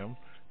 7 p.m.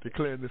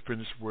 Declaring the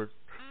Finished Work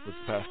with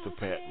Pastor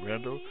Pat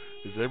Randall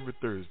is every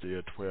Thursday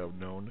at 12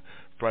 noon.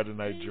 Friday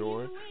Night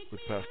Joy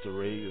with Pastor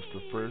Ray is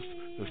the first,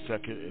 the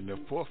second, and the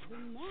fourth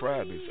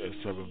Fridays at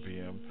 7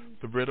 p.m.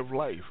 The Bread of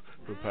Life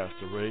with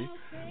Pastor Ray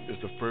is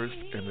the first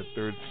and the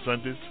third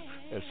Sundays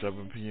at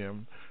 7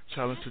 p.m.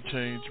 Challenge to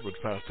Change with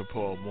Pastor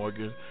Paul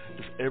Morgan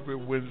is every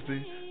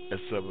Wednesday at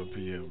 7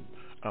 p.m.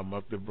 Our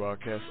monthly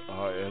broadcasts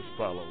are as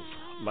follows.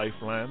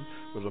 Lifeline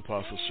with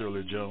Apostle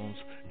Shirley Jones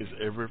is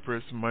every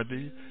first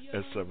Monday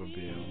at 7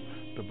 p.m.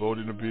 The Bold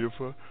and the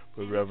Beautiful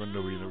with Reverend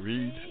Novena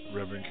Reed,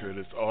 Reverend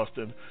Curtis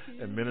Alston,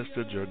 and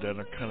Minister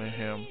Jordana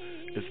Cunningham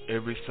is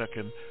every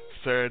second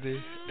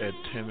Saturday at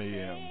 10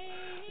 a.m.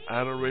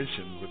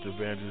 Adoration with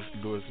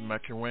Evangelist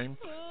McILwain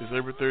is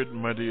every third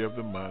Monday of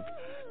the month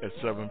at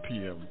 7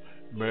 p.m.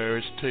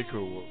 Marriage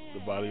Takeover,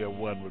 the Body of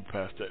One with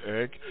Pastor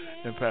Eric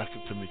and Pastor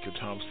Temeka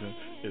Thompson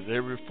is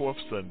every fourth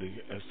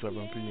Sunday at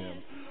 7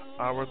 p.m.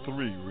 Hour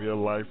 3, Real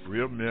Life,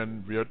 Real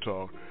Men, Real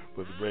Talk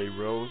with Ray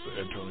Rose,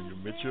 Antonio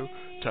Mitchell,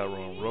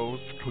 Tyrone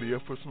Rose,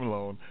 Cleophas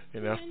Malone,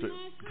 and Esther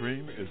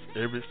Green is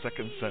every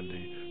second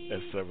Sunday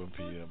at 7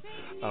 p.m.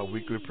 Our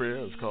weekly prayer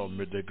is called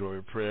Midday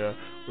Glory Prayer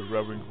with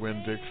Reverend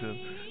Gwen Dixon.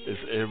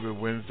 It's every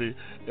Wednesday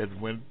at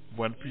 1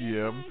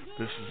 p.m.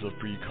 This is a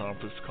free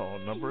conference call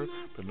number.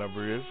 The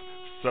number is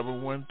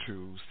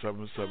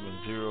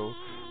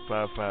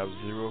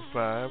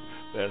 712-770-5505.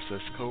 The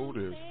access code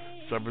is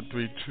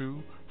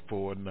 732-499.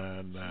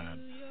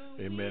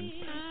 Amen.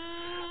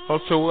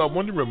 Also, I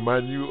want to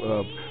remind you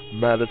of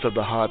Matters of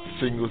the Heart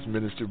Singles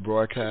Ministry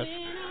broadcast.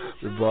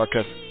 We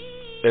broadcast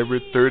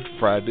every third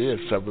Friday at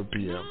 7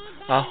 p.m.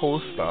 Our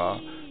hosts are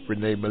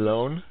Renee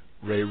Malone,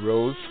 Ray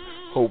Rose,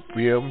 Hope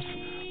Williams,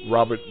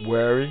 Robert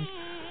Waring,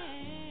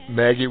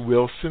 Maggie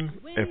Wilson,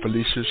 and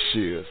Felicia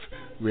Shears.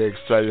 We're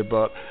excited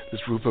about this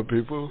group of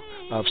people,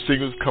 our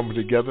singers coming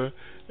together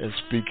and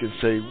speak and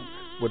say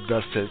what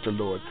thus says the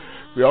Lord.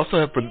 We also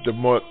have the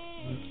more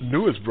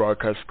newest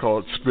broadcast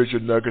called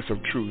Spiritual Nuggets of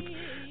Truth,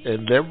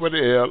 and that will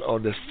air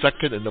on the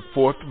second and the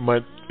fourth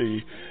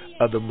Monday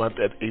of the month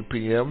at 8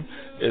 p.m.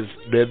 is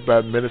led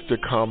by Minister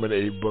Carmen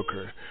A.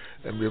 Booker.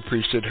 And we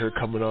appreciate her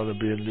coming on and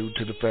being new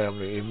to the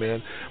family.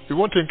 Amen. We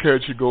want to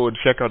encourage you to go and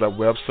check out our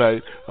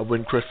website of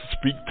When Christians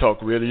Speak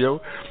Talk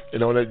Radio.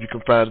 And on that you can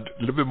find a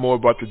little bit more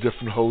about the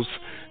different hosts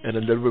and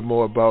a little bit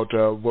more about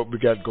what we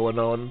got going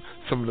on,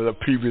 some of the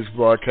previous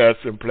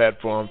broadcasts and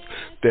platforms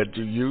that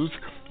you use.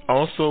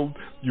 Also,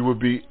 you will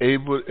be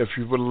able, if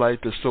you would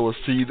like to sow a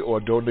seed or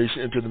a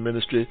donation into the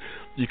ministry,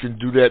 you can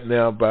do that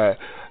now by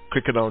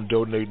clicking on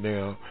Donate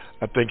Now.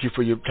 I thank you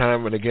for your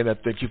time, and again, I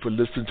thank you for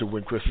listening to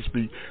When Christians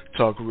Speak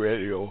Talk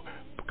Radio.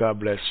 God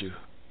bless you.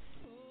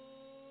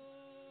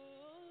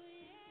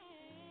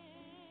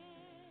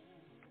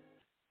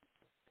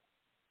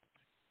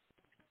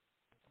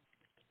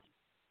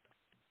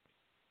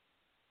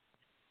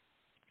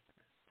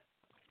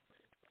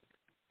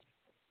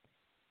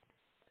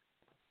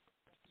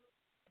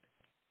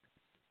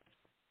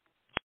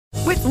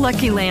 With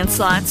Lucky Land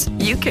Slots,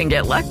 you can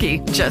get lucky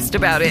just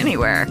about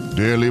anywhere.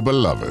 Dearly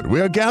beloved, we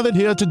are gathered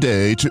here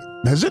today to...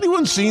 Has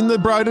anyone seen the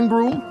bride and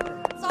groom?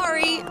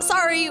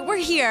 Sorry, we're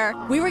here.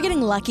 We were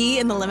getting lucky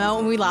in the limo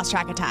and we lost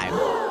track of time.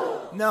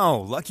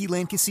 No, Lucky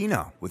Land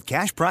Casino, with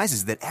cash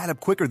prizes that add up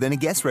quicker than a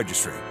guest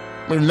registry.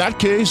 In that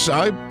case,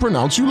 I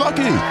pronounce you lucky.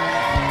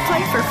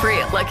 Play for free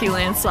at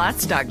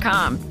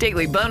LuckyLandSlots.com.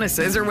 Daily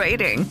bonuses are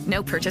waiting.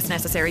 No purchase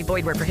necessary.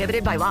 Void where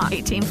prohibited by law.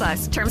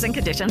 18+. Terms and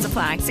conditions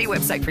apply. See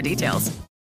website for details.